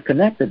that thread of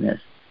connectedness,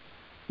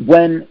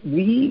 when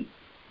we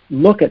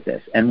look at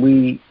this and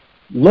we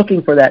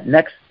looking for that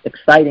next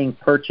exciting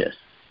purchase,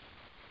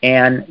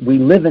 and we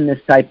live in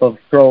this type of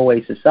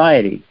throwaway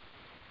society,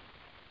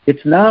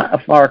 it's not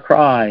a far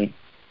cry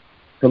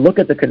to look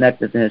at the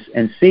connectedness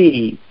and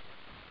see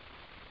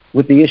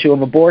with the issue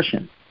of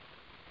abortion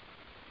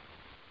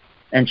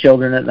and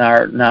children that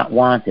are not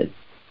wanted.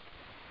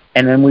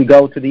 And then we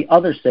go to the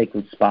other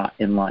sacred spot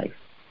in life,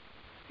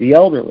 the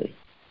elderly.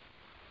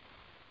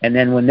 And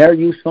then when their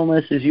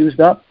usefulness is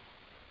used up,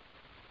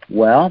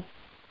 well,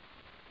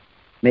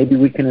 maybe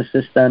we can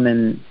assist them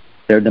in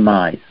their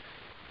demise.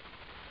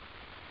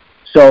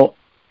 So,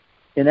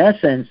 in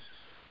essence,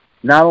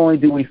 not only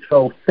do we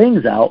throw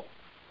things out,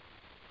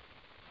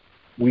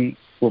 we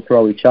will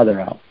throw each other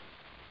out.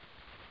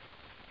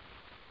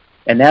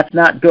 And that's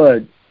not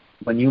good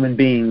when human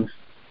beings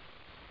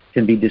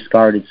can be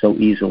discarded so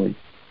easily.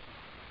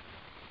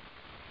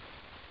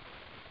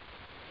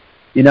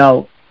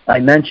 I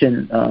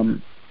mentioned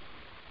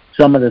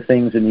some of the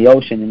things in the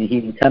ocean and the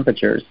heating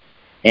temperatures,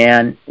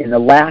 and in the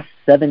last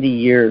 70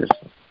 years,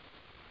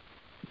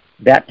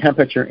 that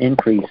temperature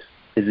increase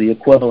is the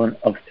equivalent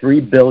of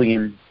 3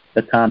 billion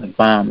atomic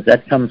bombs.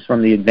 That comes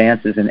from the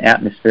advances in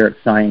atmospheric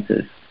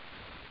sciences.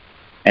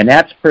 And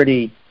that's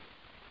pretty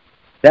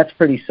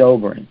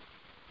sobering.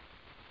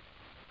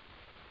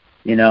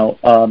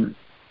 And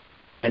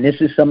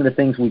this is some of the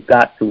things we've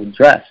got to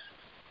address.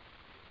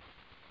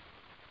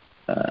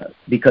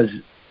 Because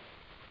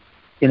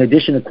in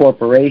addition to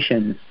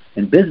corporations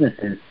and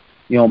businesses,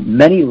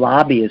 many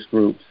lobbyist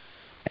groups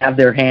have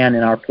their hand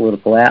in our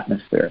political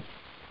atmosphere.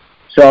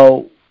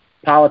 So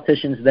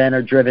politicians then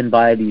are driven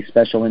by these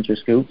special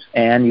interest groups,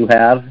 and you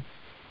have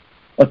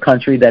a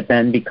country that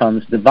then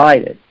becomes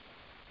divided.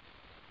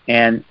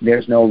 And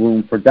there's no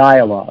room for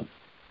dialogue.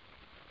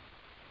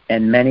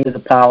 And many of the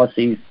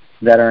policies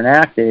that are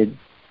enacted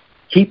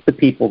keep the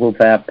people who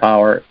have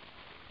power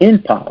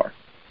in power.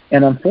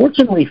 And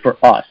unfortunately for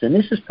us, and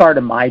this is part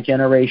of my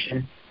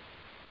generation,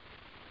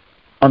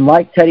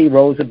 unlike Teddy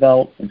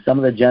Roosevelt and some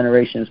of the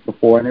generations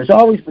before, and there's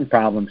always been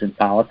problems in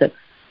politics,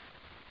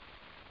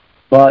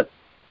 but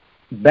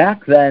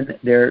back then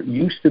there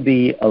used to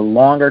be a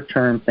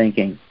longer-term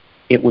thinking.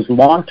 It was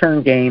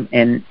long-term game,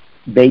 and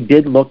they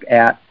did look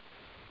at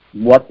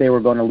what they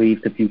were going to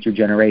leave to future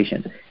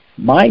generations.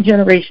 My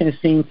generation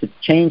seems to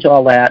change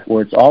all that,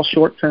 where it's all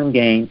short-term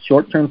gain,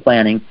 short-term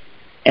planning,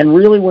 and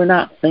really we're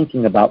not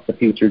thinking about the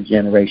future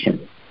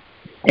generation.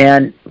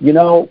 And,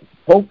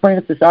 Pope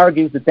Francis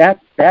argues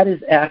that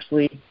is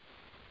actually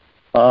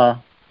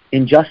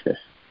injustice.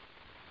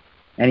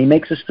 And he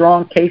makes a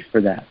strong case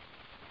for that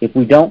if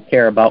we don't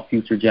care about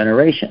future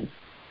generations.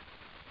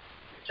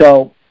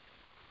 So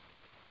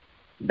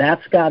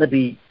that's got to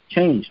be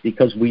changed,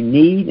 because we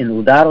need, and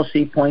Laudato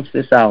Si points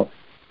this out,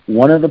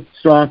 one of the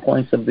strong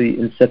points of the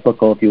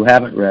encyclical, if you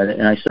haven't read it,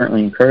 and I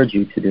certainly encourage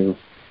you to do,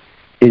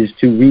 is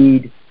to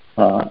read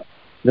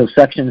those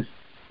sections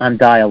on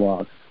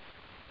dialogue.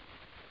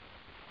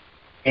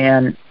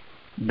 And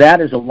that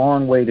is a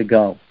long way to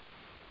go.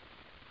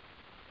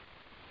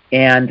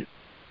 And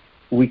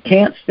we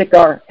can't stick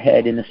our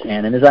head in the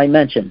sand. And as I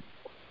mentioned,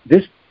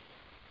 this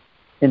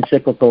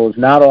encyclical is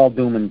not all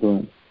doom and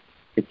gloom.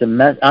 It's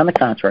on the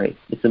contrary,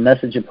 it's a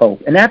message of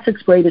hope. And that's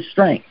its greatest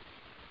strength,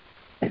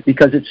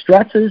 because it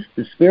stresses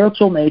the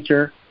spiritual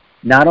nature,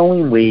 not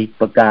only in we,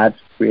 but God's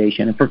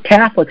creation. And for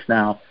Catholics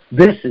now,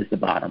 this is the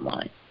bottom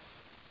line.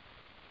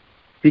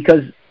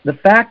 Because the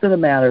fact of the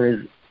matter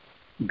is,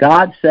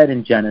 God said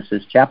in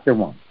Genesis chapter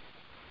 1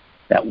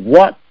 that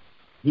what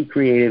he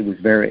created was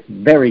very,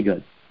 very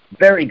good.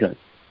 Very good.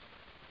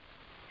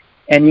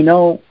 And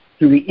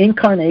through the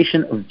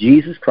incarnation of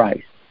Jesus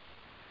Christ,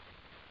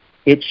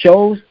 it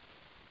shows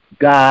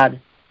God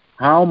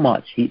how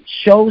much, he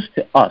shows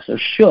to us, or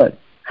should,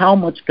 how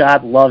much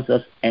God loves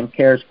us and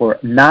cares for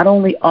not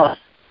only us,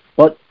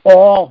 but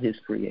all his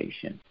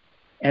creation.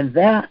 And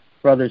that,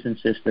 brothers and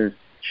sisters,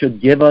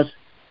 should give us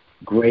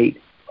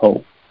great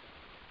hope.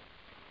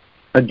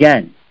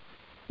 Again,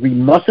 we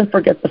mustn't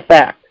forget the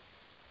fact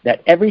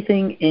that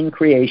everything in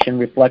creation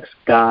reflects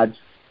God's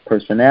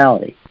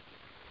personality.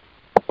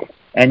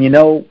 And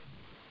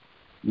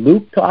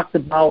Luke talked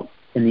about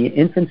in the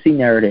infancy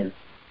narrative,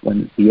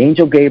 when the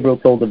angel Gabriel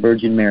told the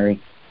Virgin Mary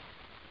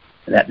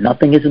that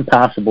nothing is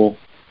impossible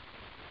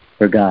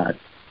for God,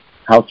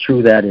 how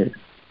true that is.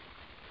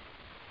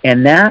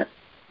 And that,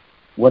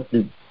 what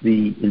the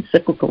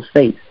encyclical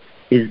states,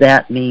 is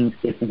that means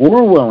if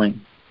we're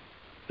willing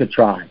to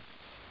try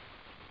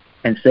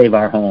and save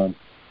our home,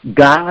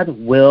 God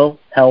will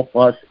help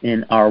us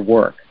in our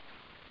work.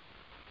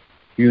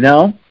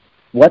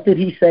 What did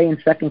he say in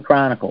 2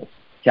 Chronicles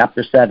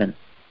chapter 7?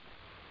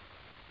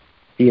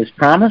 He has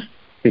promised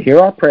to hear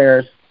our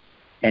prayers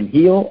and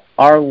heal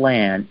our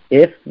land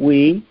if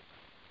we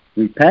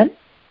repent,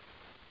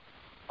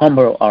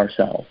 humble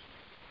ourselves,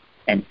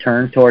 and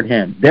turn toward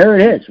him. There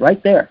it is,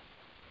 right there,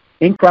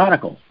 in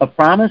Chronicles, a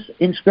promise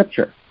in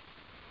Scripture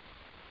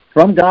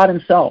from God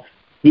himself.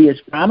 He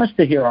has promised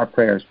to hear our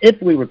prayers if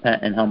we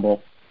repent and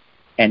humble,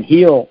 and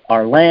heal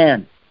our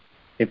land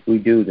if we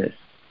do this.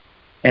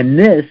 And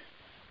this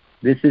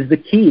is the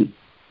key,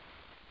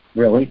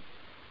 really,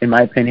 in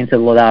my opinion, to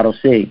Laudato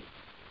Si.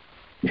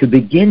 To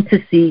begin to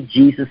see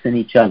Jesus in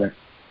each other.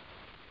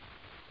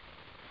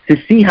 To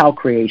see how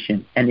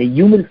creation and the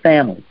human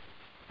family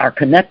are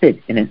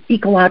connected in an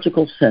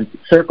ecological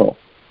circle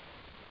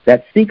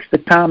that seeks the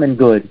common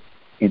good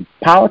in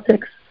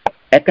politics,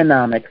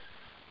 economics,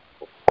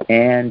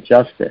 and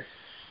justice.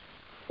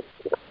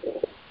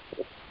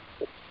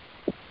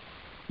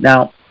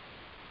 Now,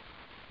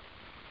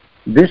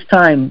 this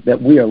time that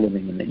we are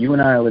living in, that you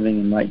and I are living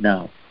in right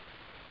now,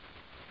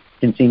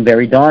 can seem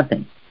very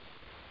daunting.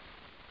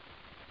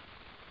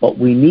 But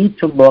we need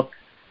to look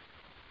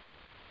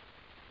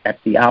at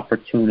the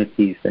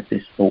opportunities that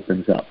this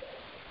opens up.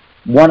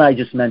 One I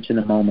just mentioned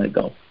a moment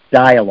ago,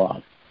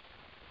 dialogue.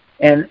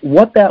 And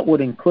what that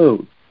would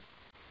include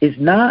is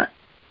not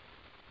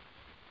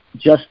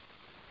just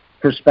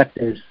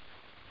perspectives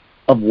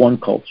of one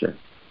culture,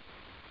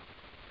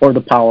 or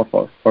the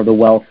powerful, or the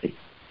wealthy,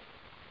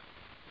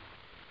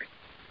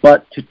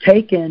 but to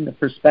take in the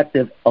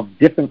perspective of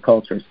different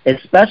cultures,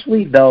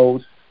 especially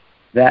those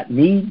that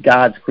need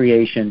God's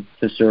creation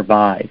to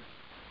survive.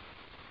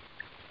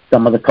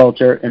 Some of the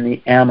culture in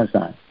the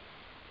Amazon,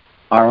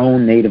 our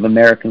own Native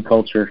American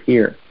culture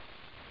here,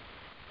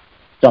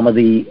 some of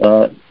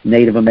the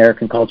Native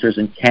American cultures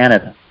in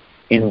Canada,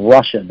 in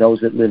Russia, those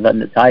that live in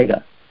the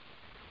taiga.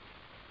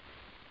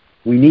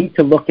 We need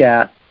to look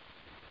at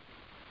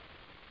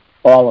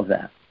all of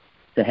that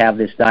to have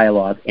this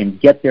dialogue and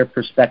get their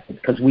perspective,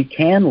 because we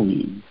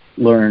can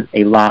learn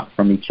a lot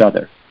from each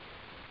other.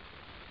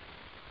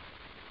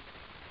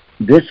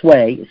 This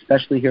way,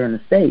 especially here in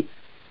the States,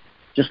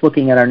 just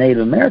looking at our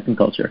Native American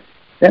culture,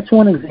 that's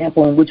one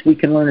example in which we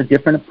can learn a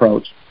different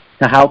approach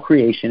to how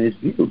creation is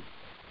viewed.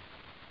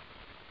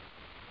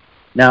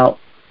 Now,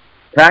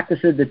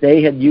 practices that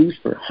they had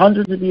used for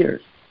hundreds of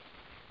years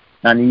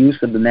on the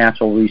use of the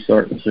natural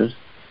resources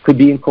could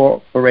be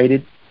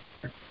incorporated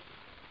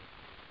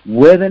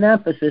with an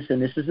emphasis,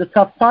 and this is the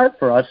tough part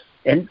for us,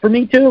 and for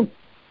me too.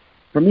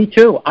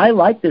 I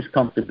like this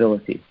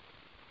comfortability.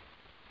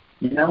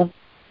 You know,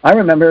 I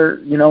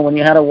remember, when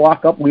you had to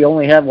walk up, we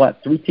only had,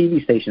 3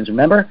 TV stations,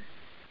 remember?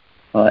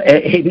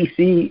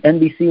 ABC,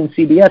 NBC, and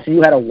CBS, and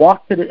you had to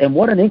walk to and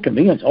what an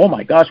inconvenience. Oh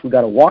my gosh, we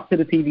got to walk to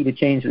the TV to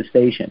change the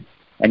station.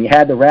 And you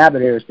had the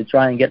rabbit ears to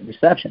try and get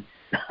reception.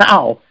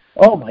 Now,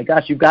 oh my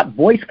gosh, you've got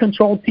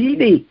voice-controlled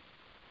TV.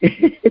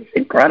 It's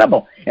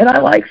incredible. And I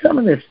like some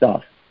of this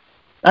stuff.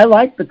 I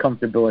like the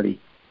comfortability.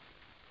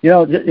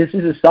 This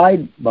is a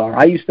sidebar.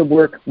 I used to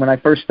work, when I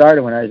first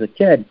started, when I was a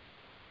kid,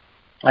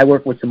 I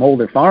worked with some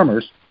older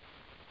farmers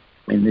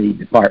in the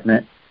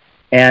department,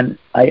 and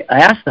I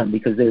asked them,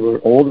 because they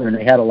were older and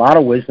they had a lot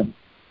of wisdom,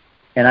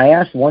 and I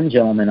asked one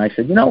gentleman, I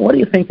said, what do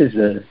you think is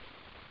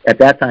at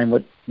that time,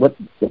 what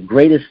the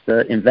greatest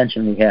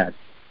invention we had?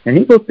 And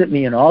he looked at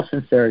me in all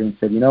sincerity and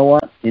said, you know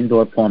what?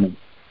 Indoor plumbing.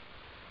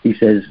 He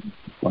says,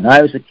 when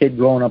I was a kid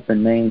growing up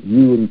in Maine,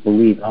 you wouldn't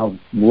believe how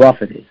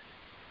rough it is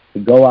to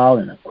go out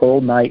on a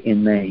cold night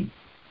in Maine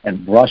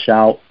and brush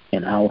out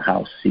an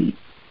outhouse seat.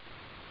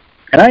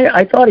 And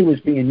I thought he was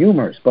being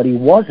humorous, but he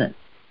wasn't.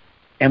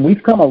 And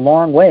we've come a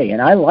long way,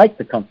 and I like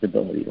the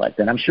comfortability like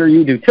that. I'm sure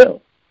you do too.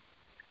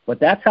 But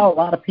that's how a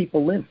lot of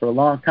people live for a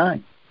long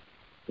time.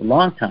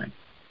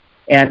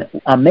 And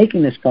I'm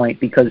making this point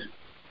because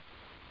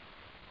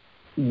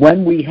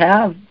when we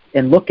have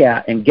and look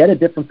at and get a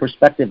different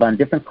perspective on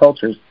different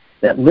cultures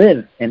that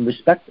live and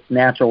respect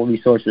natural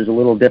resources a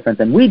little different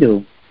than we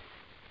do,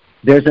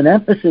 there's an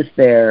emphasis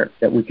there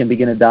that we can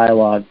begin a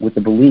dialogue with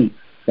the belief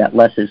that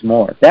less is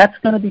more. That's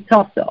going to be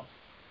tough, though,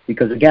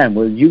 because, again,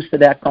 we're used to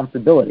that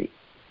comfortability.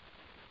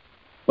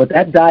 But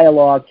that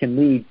dialogue can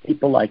lead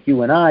people like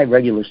you and I,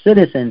 regular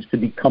citizens, to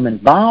become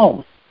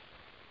involved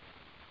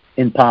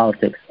in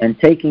politics and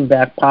taking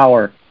back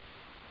power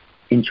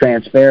in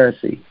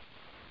transparency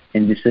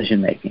in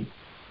decision-making.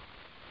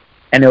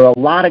 And there are a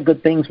lot of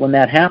good things when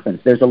that happens.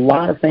 There's a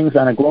lot of things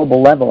on a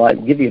global level. I'll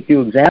give you a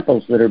few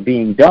examples that are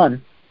being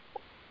done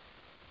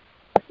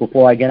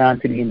before I get on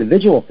to the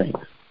individual things.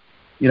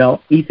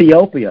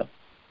 Ethiopia,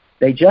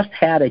 they just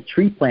had a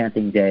tree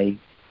planting day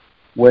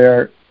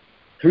where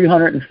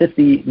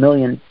 350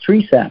 million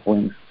tree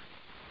saplings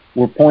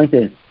were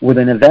pointed with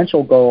an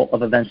eventual goal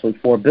of eventually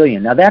 4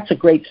 billion. Now, that's a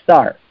great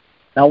start.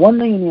 Now, one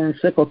thing in the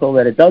encyclical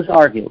that it does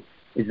argue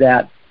is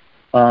that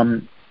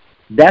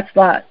that's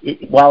not,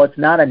 while it's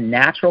not a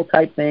natural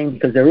type thing,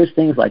 because there is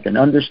things like an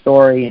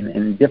understory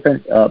and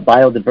different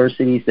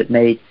biodiversities that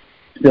may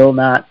still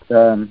not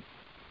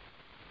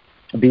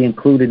be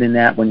included in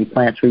that when you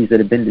plant trees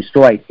that have been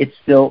destroyed, it's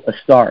still a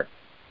start.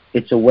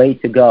 It's a way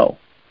to go.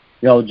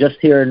 Just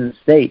here in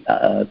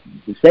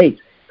the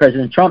States,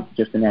 President Trump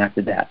just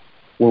enacted that,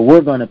 where we're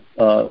going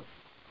to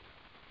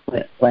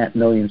plant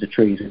millions of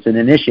trees. It's an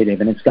initiative,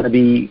 and it's going to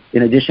be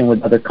in addition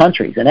with other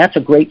countries, and that's a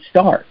great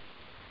start.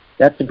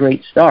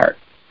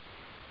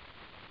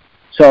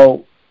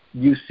 So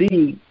you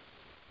see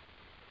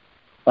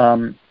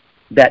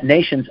that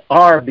nations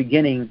are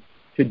beginning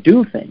to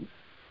do things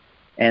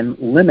and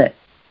limit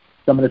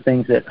some of the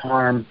things that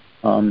harm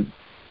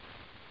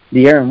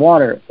the air and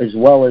water, as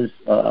well as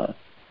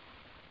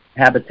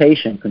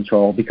habitation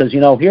control. Because,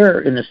 here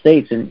in the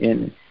States,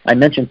 and I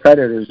mentioned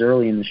predators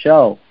early in the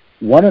show,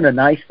 one of the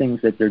nice things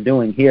that they're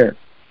doing here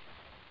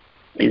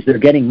is they're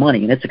getting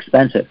money, and it's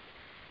expensive,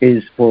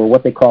 is for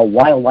what they call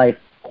wildlife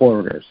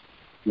corridors,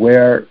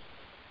 where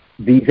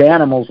these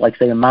animals, like,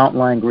 say, a mountain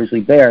lion,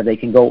 grizzly bear, they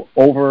can go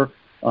over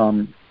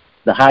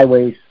the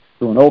highways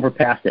through an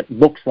overpass that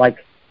looks like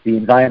the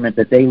environment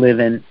that they live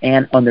in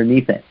and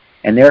underneath it.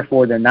 And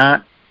therefore, they're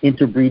not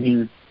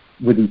interbreeding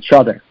with each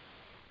other.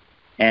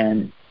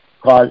 And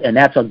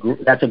that's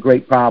a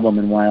great problem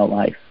in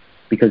wildlife,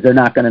 because they're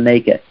not going to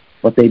make it.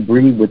 But they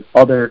breed with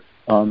other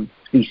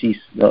species.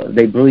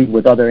 They breed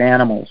with other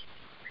animals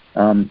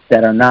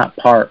that are not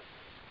part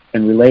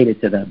and related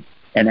to them.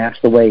 And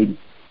that's the way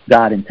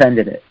God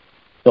intended it.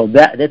 So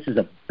this is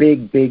a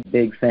big, big,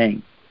 big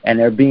thing. And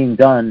they're being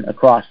done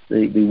across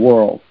the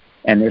world.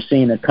 And they're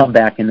seeing a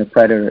comeback in the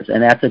predators.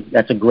 And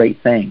that's a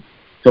great thing.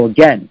 So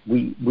again,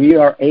 we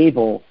are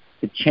able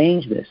to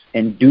change this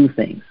and do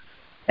things.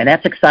 And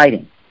that's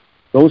exciting.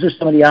 Those are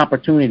some of the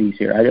opportunities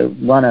here. I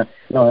want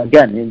to,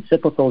 again, the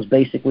encyclical is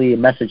basically a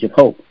message of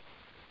hope.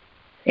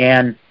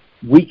 And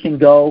we can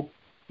go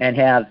and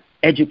have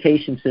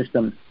education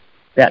systems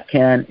that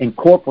can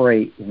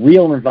incorporate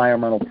real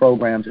environmental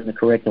programs in the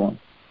curriculum,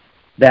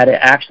 that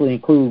actually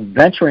include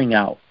venturing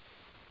out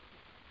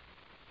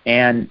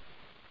and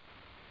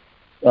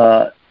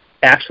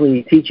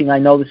actually teaching. I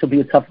know this will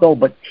be a tough goal,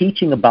 but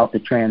teaching about the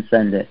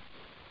transcendent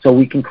so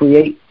we can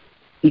create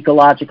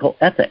ecological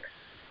ethics.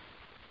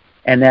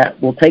 And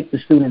that will take the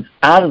students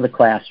out of the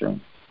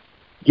classroom,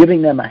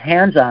 giving them a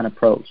hands-on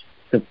approach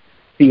to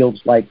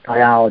fields like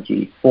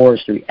biology,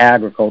 forestry,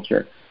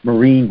 agriculture,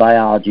 marine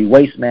biology,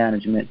 waste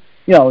management,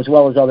 as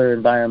well as other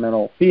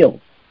environmental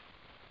fields.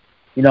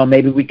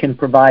 Maybe we can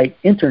provide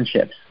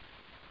internships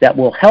that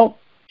will help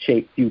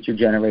shape future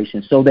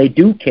generations so they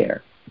do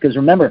care. Because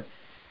remember,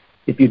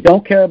 if you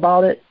don't care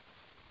about it,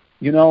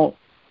 you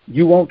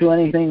won't do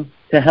anything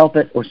to help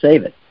it or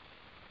save it.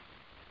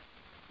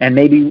 And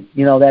maybe,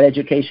 that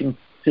education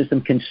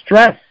system can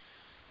stress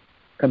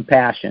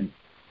compassion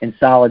and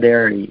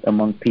solidarity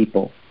among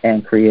people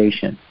and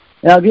creation.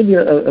 And I'll give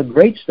you a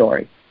great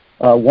story.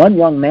 One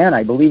young man,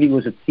 I believe he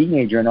was a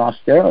teenager in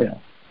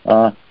Australia,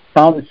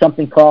 founded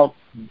something called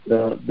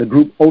the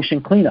group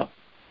Ocean Cleanup.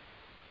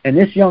 And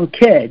this young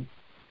kid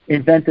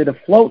invented a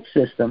float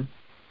system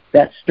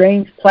that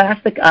strains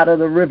plastic out of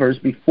the rivers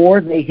before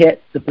they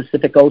hit the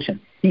Pacific Ocean.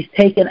 He's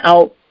taken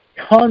out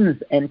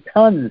tons and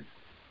tons,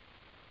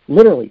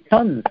 literally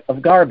tons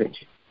of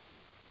garbage.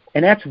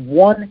 And that's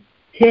one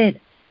kid,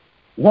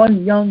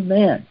 one young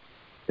man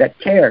that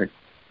cared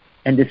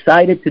and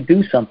decided to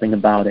do something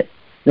about it.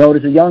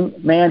 There's a young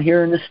man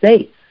here in the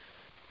States,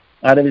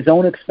 out of his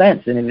own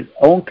expense and in his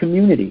own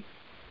community,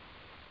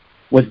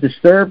 was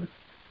disturbed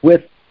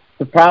with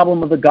the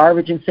problem of the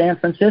garbage in San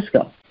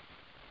Francisco.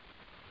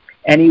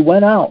 And he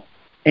went out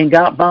and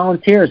got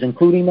volunteers,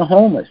 including the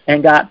homeless,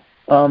 and got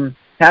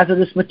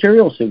hazardous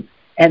material suits.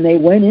 And they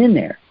went in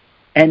there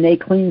and they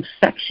cleaned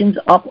sections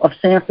up of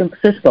San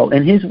Francisco.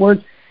 In his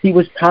words, he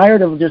was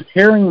tired of just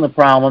hearing the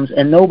problems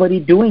and nobody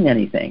doing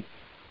anything.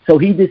 So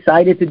he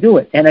decided to do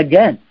it. And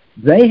again,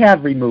 they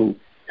have removed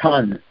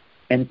tons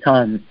and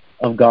tons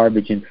of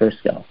garbage in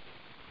Frisco.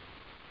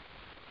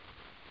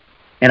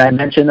 And I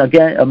mentioned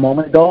again a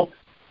moment ago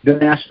the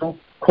National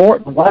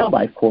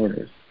Wildlife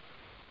Corridors.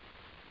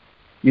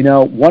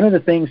 One of the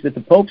things that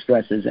the Pope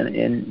stresses,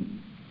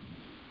 and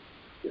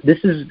this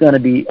is going to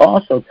be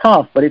also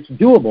tough, but it's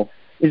doable,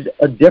 is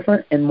a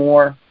different and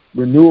more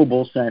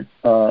renewable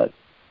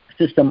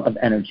system of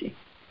energy.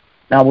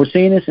 Now, we're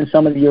seeing this in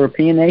some of the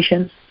European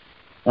nations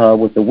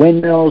with the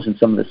windmills and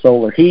some of the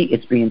solar heat.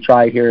 It's being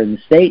tried here in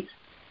the States,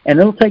 and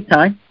it'll take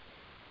time.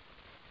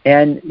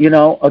 And,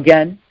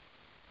 again,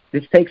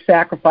 this takes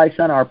sacrifice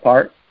on our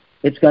part.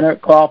 It's going to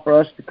call for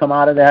us to come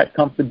out of that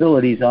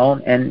comfortability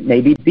zone and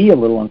maybe be a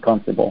little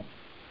uncomfortable.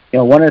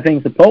 One of the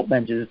things the Pope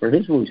mentions for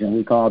his volution,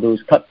 we call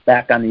those cut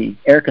back on the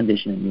air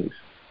conditioning use.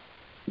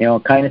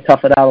 Kind of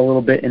tough it out a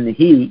little bit in the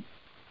heat,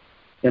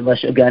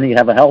 unless, again, you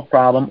have a health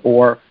problem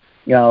or,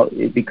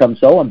 it becomes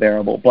so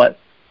unbearable. But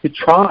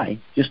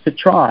just to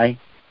try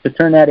to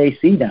turn that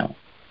AC down.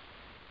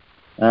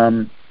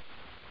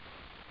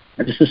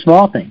 Just a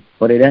small thing,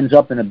 but it ends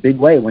up in a big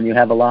way when you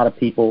have a lot of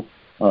people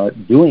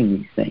doing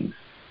these things.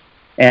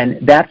 And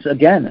that's,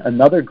 again,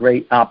 another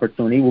great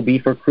opportunity will be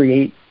for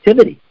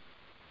creativity,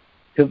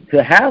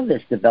 to have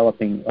this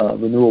developing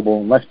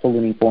renewable and less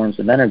polluting forms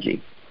of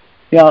energy.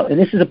 And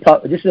this is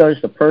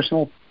just a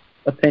personal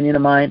opinion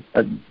of mine,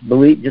 a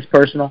belief, just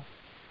personal,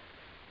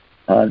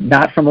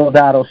 not from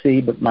Laudato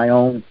Si, but my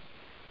own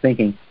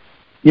thinking.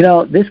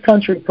 This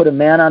country put a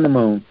man on the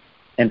moon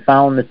and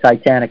found the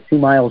Titanic 2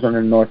 miles under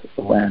the North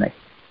Atlantic.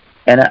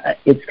 And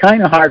it's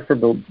kind of hard for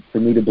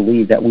me to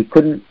believe that we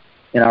couldn't,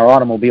 in our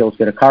automobiles,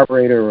 get a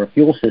carburetor or a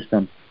fuel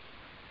system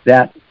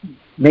that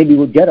maybe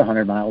would get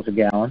 100 miles a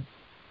gallon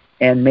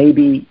and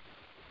maybe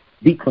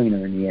be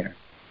cleaner in the air.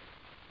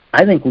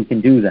 I think we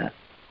can do that.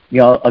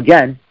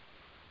 Again,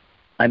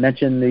 I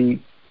mentioned the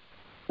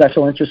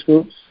special interest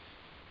groups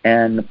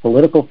and the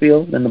political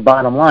field and the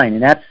bottom line.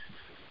 And that's,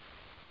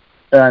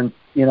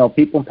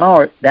 people in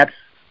power, that's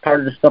part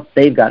of the stuff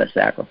they've got to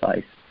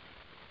sacrifice.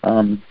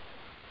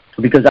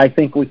 Because I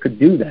think we could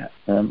do that.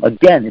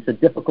 Again, it's a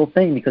difficult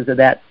thing because of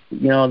that,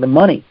 the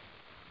money.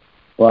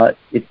 But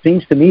it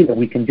seems to me that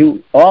we can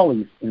do all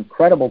these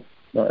incredible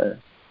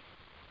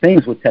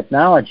things with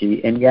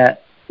technology, and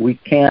yet we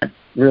can't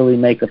really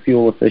make a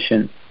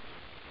fuel-efficient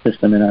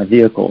system in our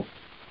vehicles.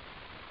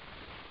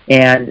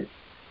 And,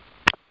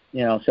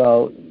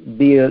 so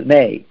be it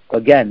may.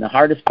 Again, the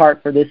hardest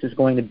part for this is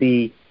going to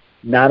be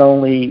not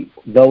only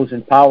those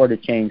in power to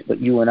change, but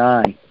you and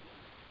I.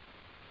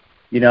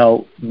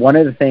 One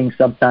of the things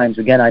sometimes,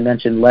 again, I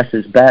mentioned less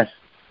is best.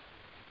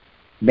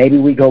 Maybe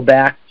we go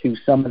back to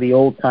some of the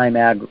old-time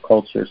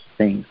agriculture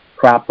things,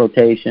 crop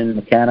rotation,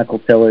 mechanical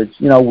tillage,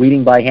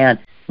 weeding by hand.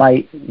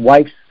 My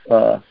wife's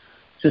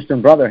sister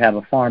and brother have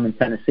a farm in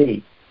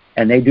Tennessee,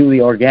 and they do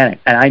the organic.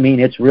 And I mean,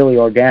 it's really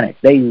organic.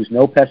 They use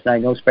no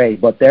pesticide, no spray,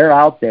 but they're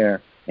out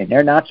there, and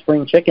they're not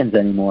spring chickens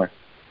anymore.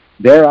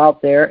 They're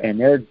out there, and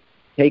they're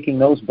taking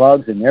those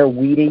bugs, and they're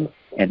weeding,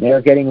 and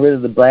they're getting rid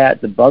of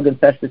the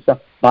bug-infested stuff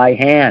by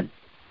hand.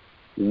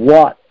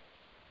 What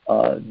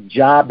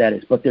job that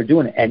is, but they're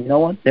doing it. And you know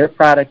what? Their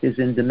product is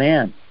in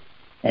demand,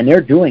 and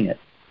they're doing it.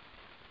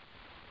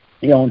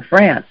 In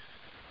France,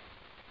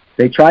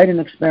 they tried an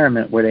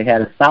experiment where they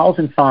had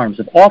 1,000 farms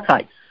of all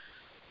types,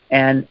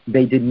 and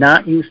they did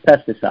not use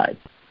pesticides.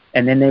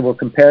 And then they were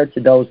compared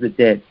to those that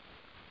did.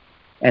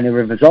 And the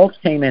results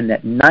came in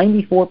that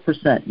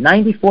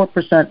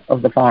 94%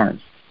 of the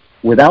farms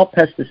without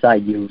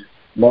pesticide use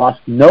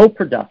lost no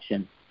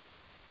production,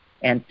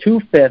 and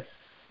 2/5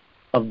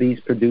 of these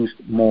produced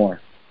more.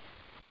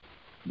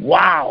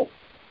 Wow!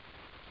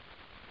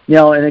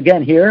 And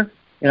again, here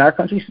in our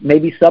country,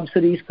 maybe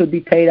subsidies could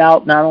be paid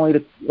out not only to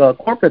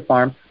corporate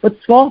farms, but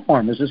small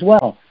farmers as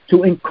well,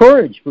 to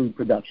encourage food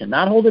production,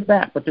 not hold it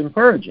back, but to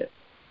encourage it.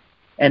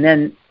 And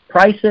then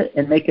price it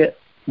and make it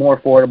more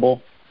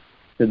affordable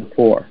to the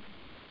poor.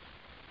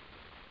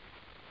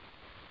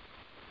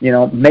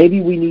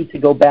 Maybe we need to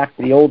go back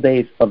to the old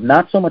days of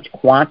not so much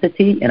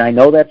quantity, and I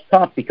know that's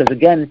tough because,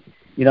 again,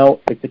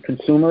 it's a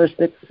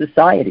consumeristic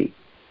society,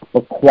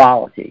 but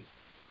quality.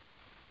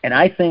 And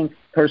I think,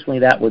 personally,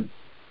 that would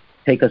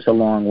take us a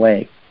long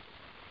way.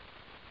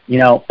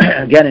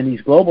 Again, in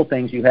these global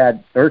things, you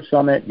had Earth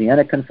Summit,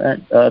 Vienna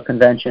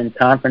Convention,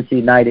 Conference of the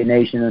United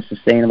Nations on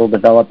Sustainable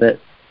Development,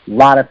 a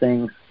lot of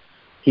things,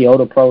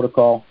 Kyoto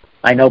Protocol.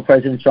 I know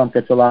President Trump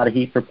gets a lot of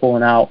heat for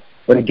pulling out,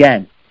 but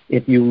again,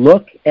 if you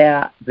look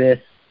at this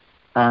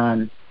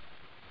on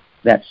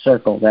that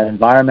circle, that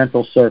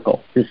environmental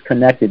circle, this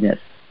connectedness,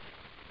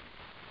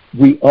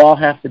 we all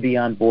have to be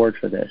on board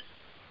for this.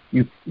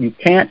 You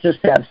can't just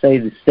have, say,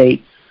 the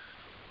States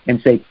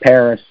and, say,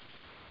 Paris,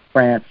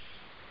 France,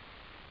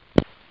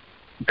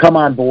 come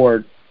on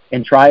board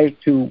and try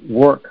to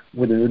work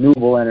with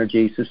renewable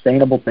energy,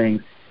 sustainable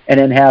things, and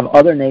then have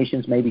other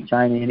nations, maybe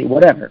China,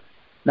 whatever,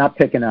 not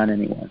picking on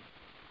anyone,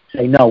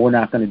 say, no, we're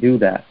not going to do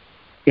that.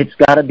 It's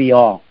got to be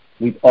all.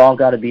 We've all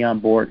got to be on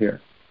board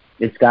here.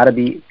 It's got to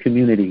be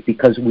community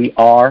because we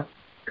are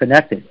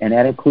connected, and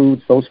that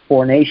includes those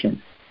poor nations.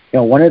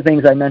 One of the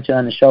things I mentioned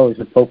on the show is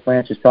that Pope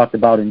Francis talked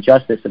about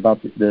injustice,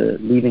 about the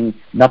leaving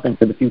nothing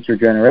for the future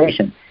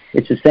generation.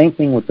 It's the same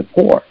thing with the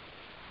poor.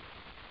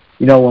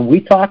 When we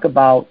talk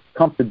about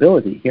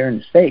comfortability here in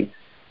the States,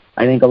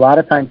 I think a lot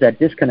of times that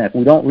disconnect,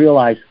 we don't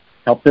realize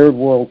how third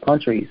world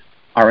countries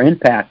are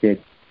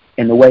impacted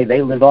in the way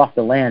they live off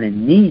the land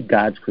and need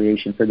God's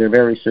creation for their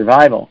very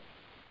survival,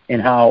 and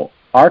how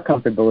our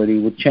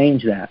comfortability would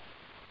change that.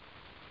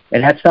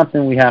 And that's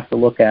something we have to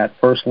look at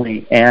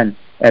personally and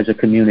as a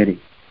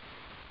community.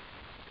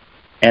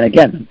 And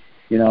again,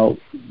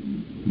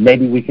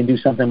 maybe we can do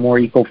something more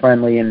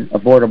eco-friendly and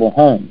affordable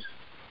homes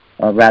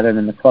rather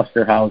than the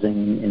cluster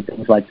housing and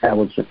things like that,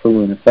 which are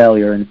proven a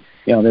failure. And,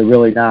 they're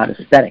really not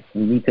aesthetic.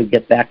 We need to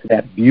get back to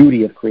that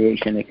beauty of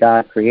creation that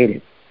God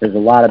created. There's a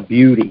lot of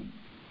beauty.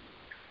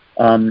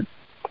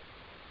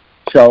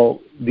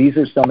 So these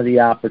are some of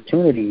the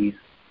opportunities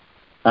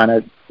on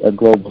a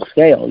global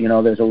scale.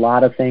 There's a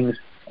lot of things,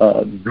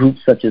 groups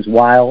such as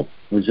WILD,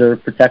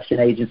 Reserve Protection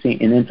Agency,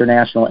 and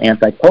International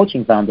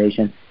Anti-Poaching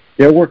Foundation,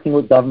 they're working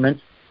with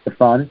governments to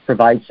fund,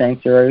 provide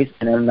sanctuaries,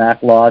 and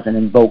enact laws and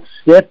invoke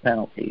stiff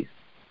penalties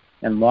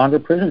and longer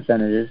prison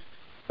sentences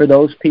for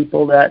those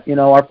people that,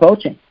 are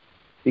poaching.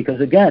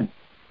 Because, again,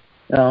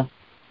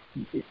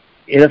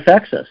 it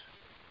affects us.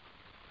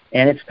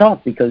 And it's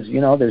tough because,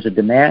 there's a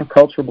demand,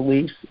 cultural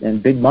beliefs,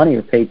 and big money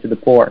are paid to the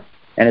poor.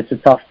 And it's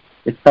tough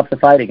to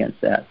fight against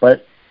that.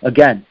 But,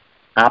 again,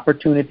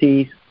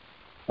 opportunities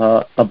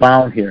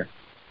abound here.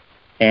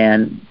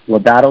 And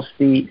Laudato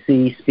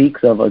Si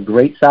speaks of a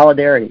great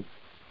solidarity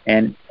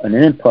and an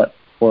input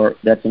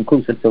that's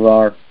inclusive of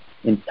our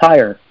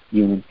entire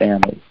human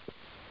family.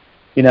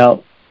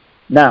 Now,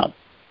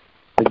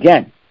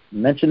 again,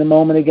 mentioned a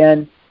moment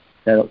again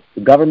that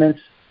the governments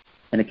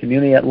and the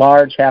community at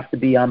large have to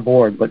be on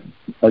board. But,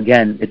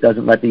 again, it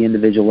doesn't let the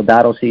individual,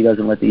 Laudato Si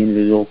doesn't let the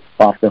individual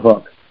off the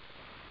hook.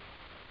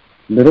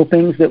 Little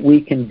things that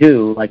we can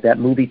do, like that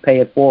movie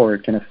Pay It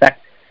Forward, can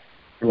affect,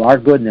 through our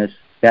goodness,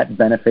 that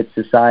benefits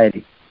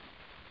society.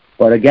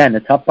 But again, the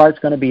tough part's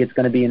going to be,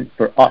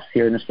 for us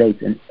here in the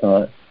States,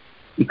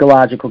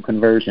 ecological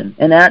conversion.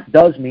 And that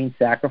does mean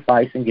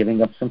sacrifice and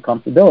giving up some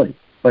comfortability.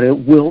 But it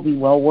will be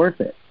well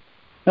worth it.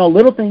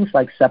 Little things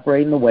like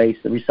separating the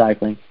waste, the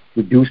recycling,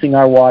 reducing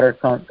our water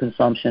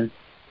consumption.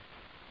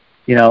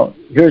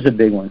 Here's a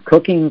big one.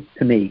 Cooking,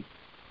 to me,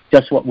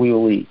 just what we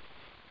will eat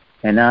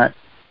and not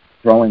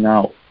throwing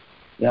out.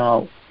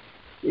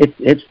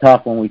 It's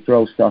tough when we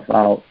throw stuff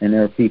out and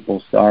there are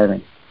people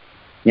starving.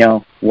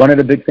 One of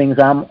the big things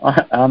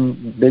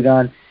I'm big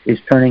on is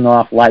turning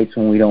off lights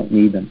when we don't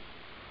need them.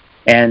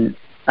 And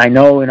I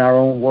know in our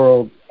own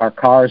world, our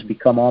cars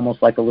become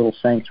almost like a little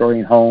sanctuary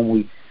and home.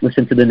 We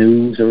listen to the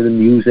news or the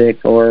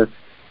music or,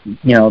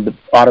 the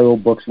audio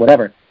books,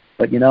 whatever.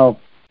 But,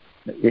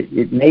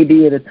 it may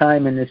be at a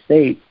time in the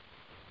States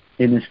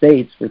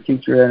for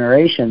future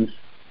generations,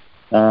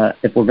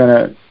 if we're going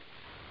to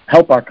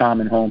help our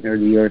common home here,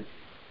 the earth,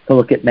 to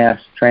look at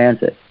mass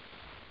transit,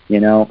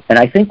 and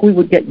I think we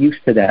would get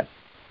used to that,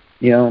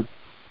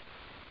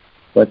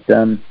 but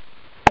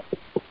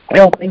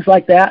things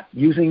like that,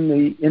 using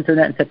the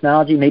internet and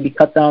technology, maybe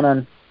cut down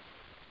on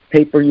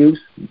paper use,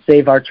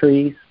 save our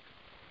trees.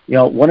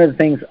 One of the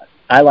things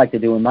I like to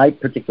do in my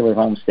particular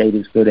home state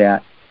is good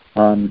at,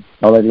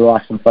 already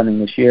lost some funding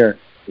this year,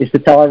 is to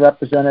tell our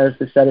representatives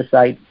to set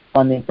aside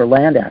funding for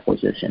land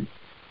acquisition,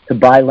 to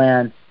buy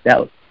land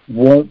that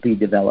won't be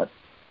developed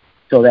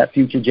so that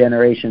future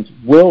generations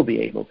will be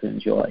able to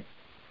enjoy.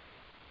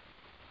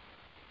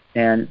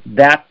 And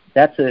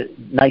that's a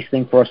nice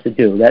thing for us to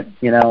do.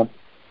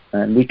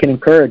 And we can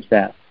encourage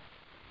that.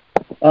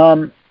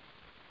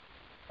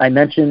 I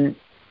mentioned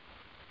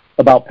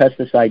about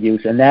pesticide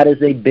use, and that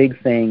is a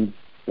big thing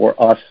for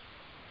us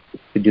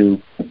to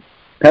do.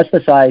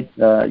 Pesticide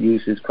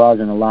use is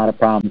causing a lot of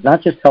problems,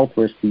 not just health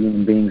risks to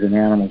human beings and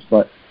animals,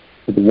 but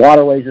to the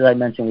waterways, as I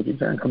mentioned, which in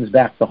turn comes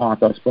back to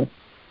haunt us, but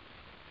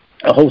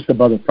a host of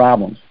other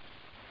problems.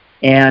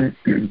 And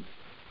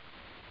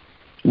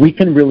we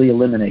can really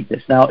eliminate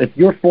this. Now, if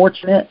you're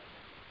fortunate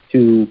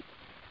to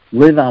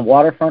live on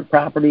waterfront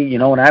property,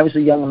 when I was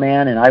a young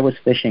man and I was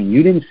fishing,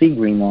 you didn't see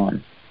green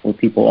lawns where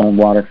people own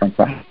waterfront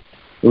property.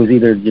 It was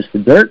either just the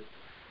dirt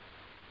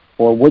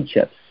or wood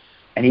chips.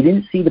 And you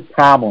didn't see the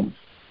problems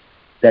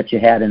that you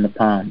had in the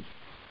ponds.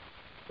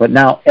 But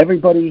now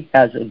everybody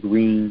has a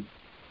green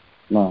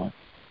lawn.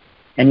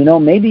 And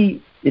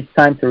maybe it's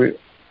time to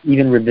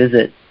even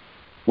revisit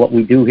what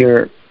we do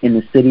here in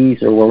the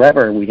cities or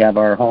wherever we have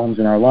our homes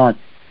and our lawns.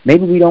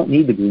 Maybe we don't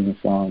need the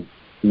greenest lawns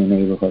in the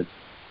neighborhood.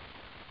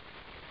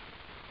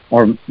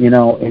 Or,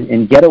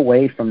 and get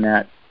away from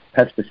that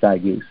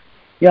pesticide use.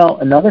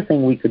 Another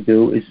thing we could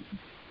do is,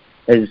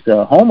 as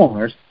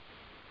homeowners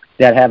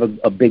that have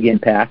a big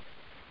impact,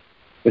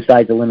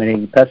 besides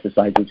eliminating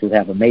pesticides, which would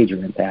have a major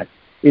impact,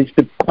 is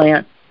to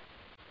plant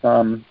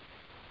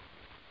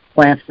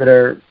plants that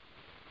are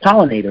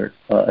pollinator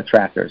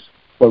attractors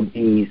for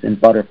bees and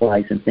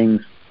butterflies and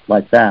things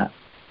like that.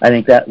 I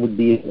think that would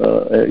be,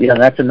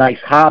 that's a nice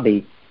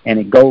hobby, and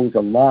it goes a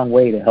long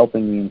way to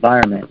helping the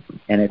environment.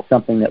 And it's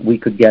something that we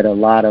could get a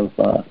lot of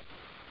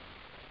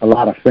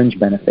fringe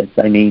benefits.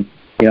 I mean,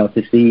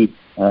 to see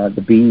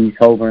the bees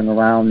hovering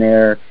around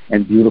there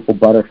and beautiful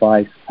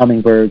butterflies,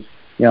 hummingbirds.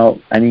 We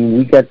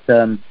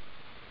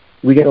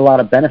get a lot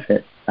of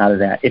benefit out of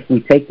that if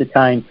we take the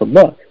time to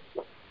look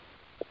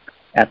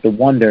at the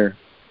wonder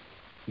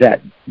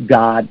that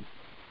God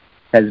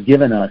has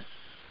given us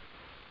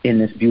in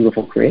this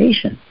beautiful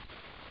creation.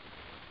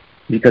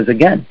 Because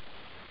again,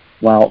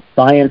 while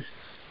science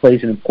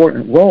plays an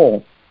important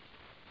role,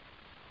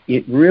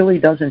 it really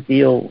doesn't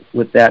deal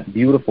with that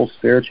beautiful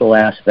spiritual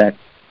aspect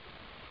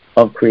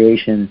of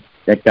creation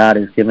that God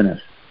has given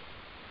us.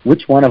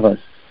 Which one of us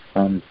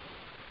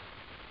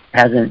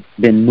hasn't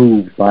been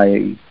moved by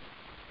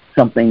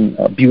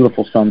a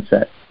beautiful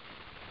sunset,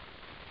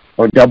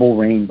 or double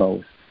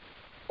rainbows,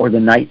 or the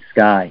night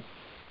sky,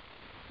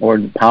 or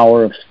the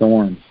power of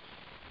storms,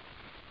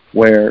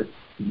 where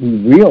we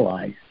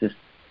realize just,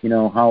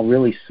 how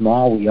really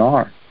small we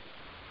are,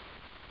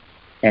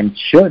 and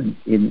should,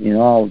 in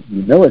all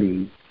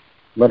humility,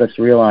 let us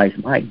realize,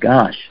 my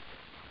gosh,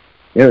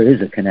 there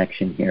is a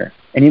connection here.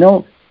 And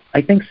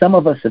I think some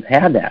of us have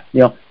had that.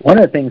 One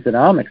of the things that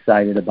I'm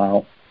excited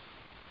about,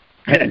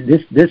 and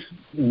this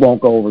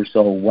won't go over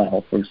so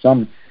well for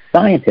some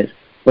scientists,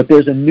 but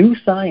there's a new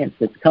science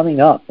that's coming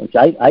up, which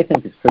I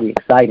think is pretty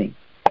exciting.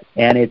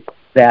 And it's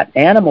that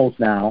animals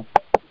now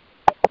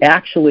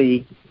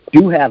actually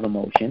do have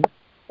emotion,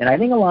 and I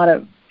think a lot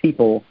of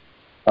people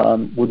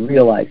would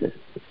realize this,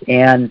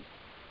 and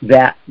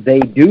that they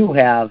do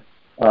have,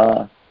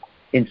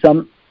 in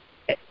some,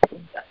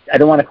 I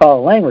don't want to call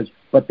it language,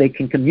 but they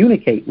can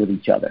communicate with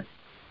each other.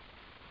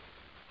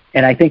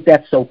 And I think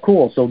that's so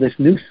cool. So this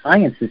new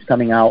science that's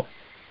coming out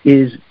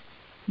is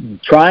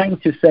trying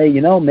to say,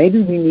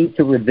 maybe we need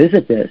to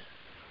revisit this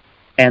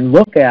and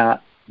look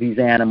at these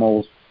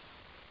animals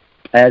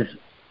as,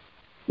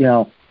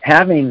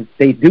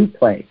 they do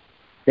play.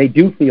 They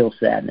do feel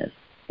sadness.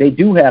 They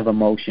do have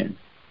emotion.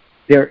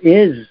 There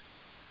is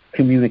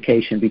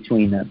communication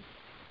between them.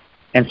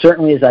 And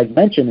certainly, as I've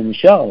mentioned in the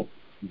show,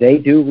 they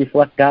do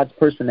reflect God's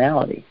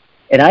personality.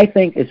 And I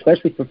think,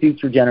 especially for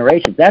future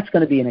generations, that's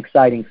going to be an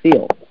exciting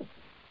field.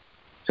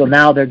 So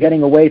now they're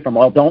getting away from,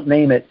 don't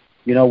name it.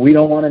 We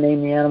don't want to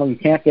name the animal. You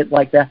can't get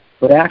like that.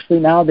 But actually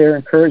now they're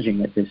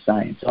encouraging it, this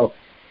science. So,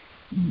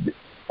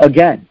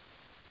 again,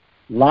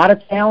 a lot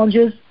of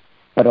challenges,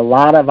 but a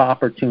lot of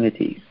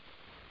opportunities.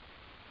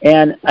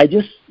 And I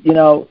just,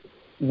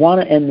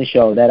 want to end the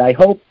show that I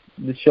hope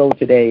the show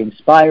today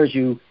inspires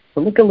you to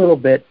look a little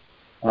bit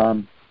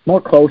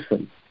more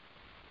closely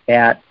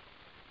at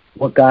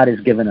what God has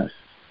given us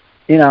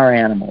in our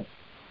animals,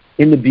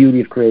 in the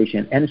beauty of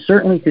creation, and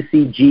certainly to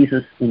see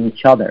Jesus in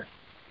each other,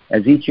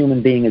 as each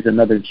human being is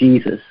another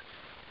Jesus.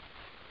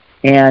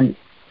 And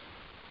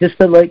just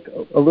to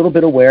a little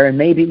bit aware, and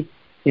maybe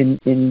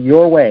in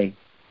your way,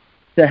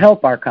 to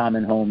help our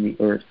common home, the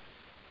earth,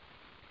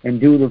 and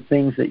do the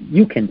things that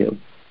you can do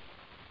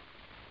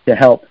to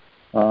help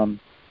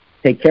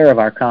take care of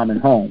our common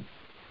home.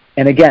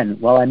 And again,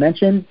 while I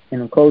mentioned,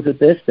 and I'll close with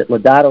this, that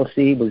Laudato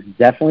Si was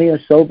definitely a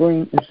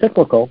sobering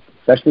encyclical,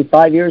 especially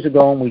 5 years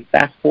ago, and we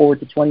fast forward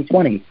to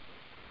 2020,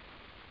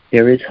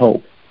 there is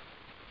hope.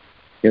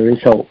 There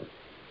is hope.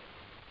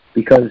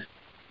 Because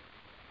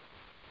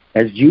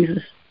as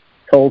Jesus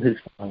told his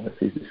followers,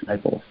 his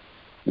disciples,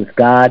 with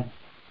God,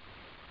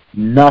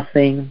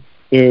 nothing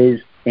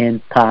is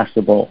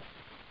impossible.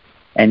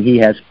 And he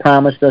has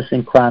promised us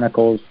in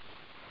Chronicles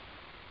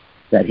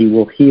that he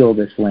will heal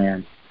this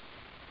land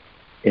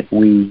if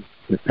we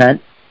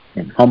repent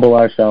and humble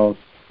ourselves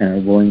and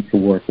are willing to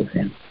work with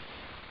him.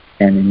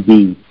 And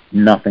indeed,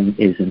 nothing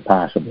is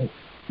impossible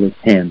with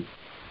him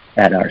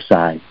at our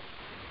side.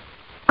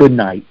 Good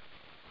night,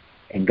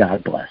 and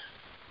God bless.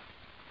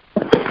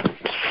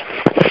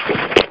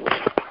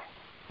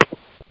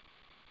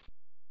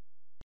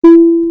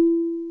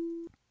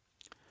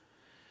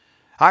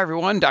 Hi,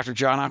 everyone. Dr.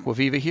 John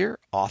Acquaviva here,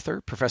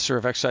 author, professor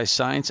of exercise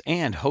science,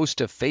 and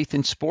host of Faith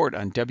in Sport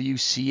on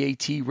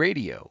WCAT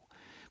Radio.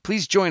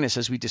 Please join us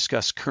as we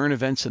discuss current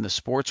events in the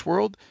sports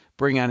world,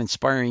 bring on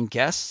inspiring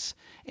guests,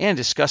 and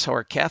discuss how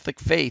our Catholic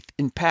faith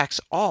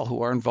impacts all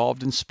who are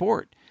involved in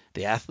sport,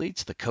 the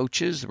athletes, the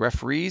coaches, the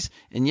referees,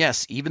 and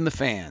yes, even the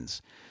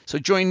fans. So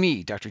join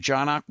me, Dr.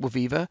 John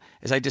Acquaviva,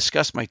 as I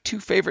discuss my two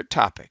favorite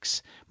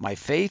topics, my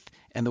faith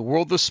and the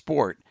world of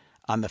sport,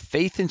 on the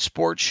Faith in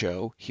Sports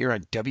Show here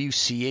on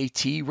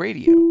WCAT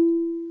Radio.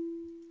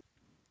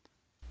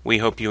 We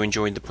hope you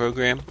enjoyed the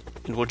program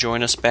and will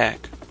join us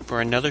back for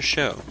another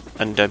show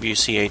on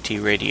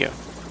WCAT Radio.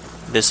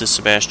 This is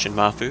Sebastian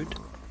Mahfood.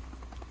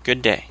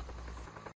 Good day.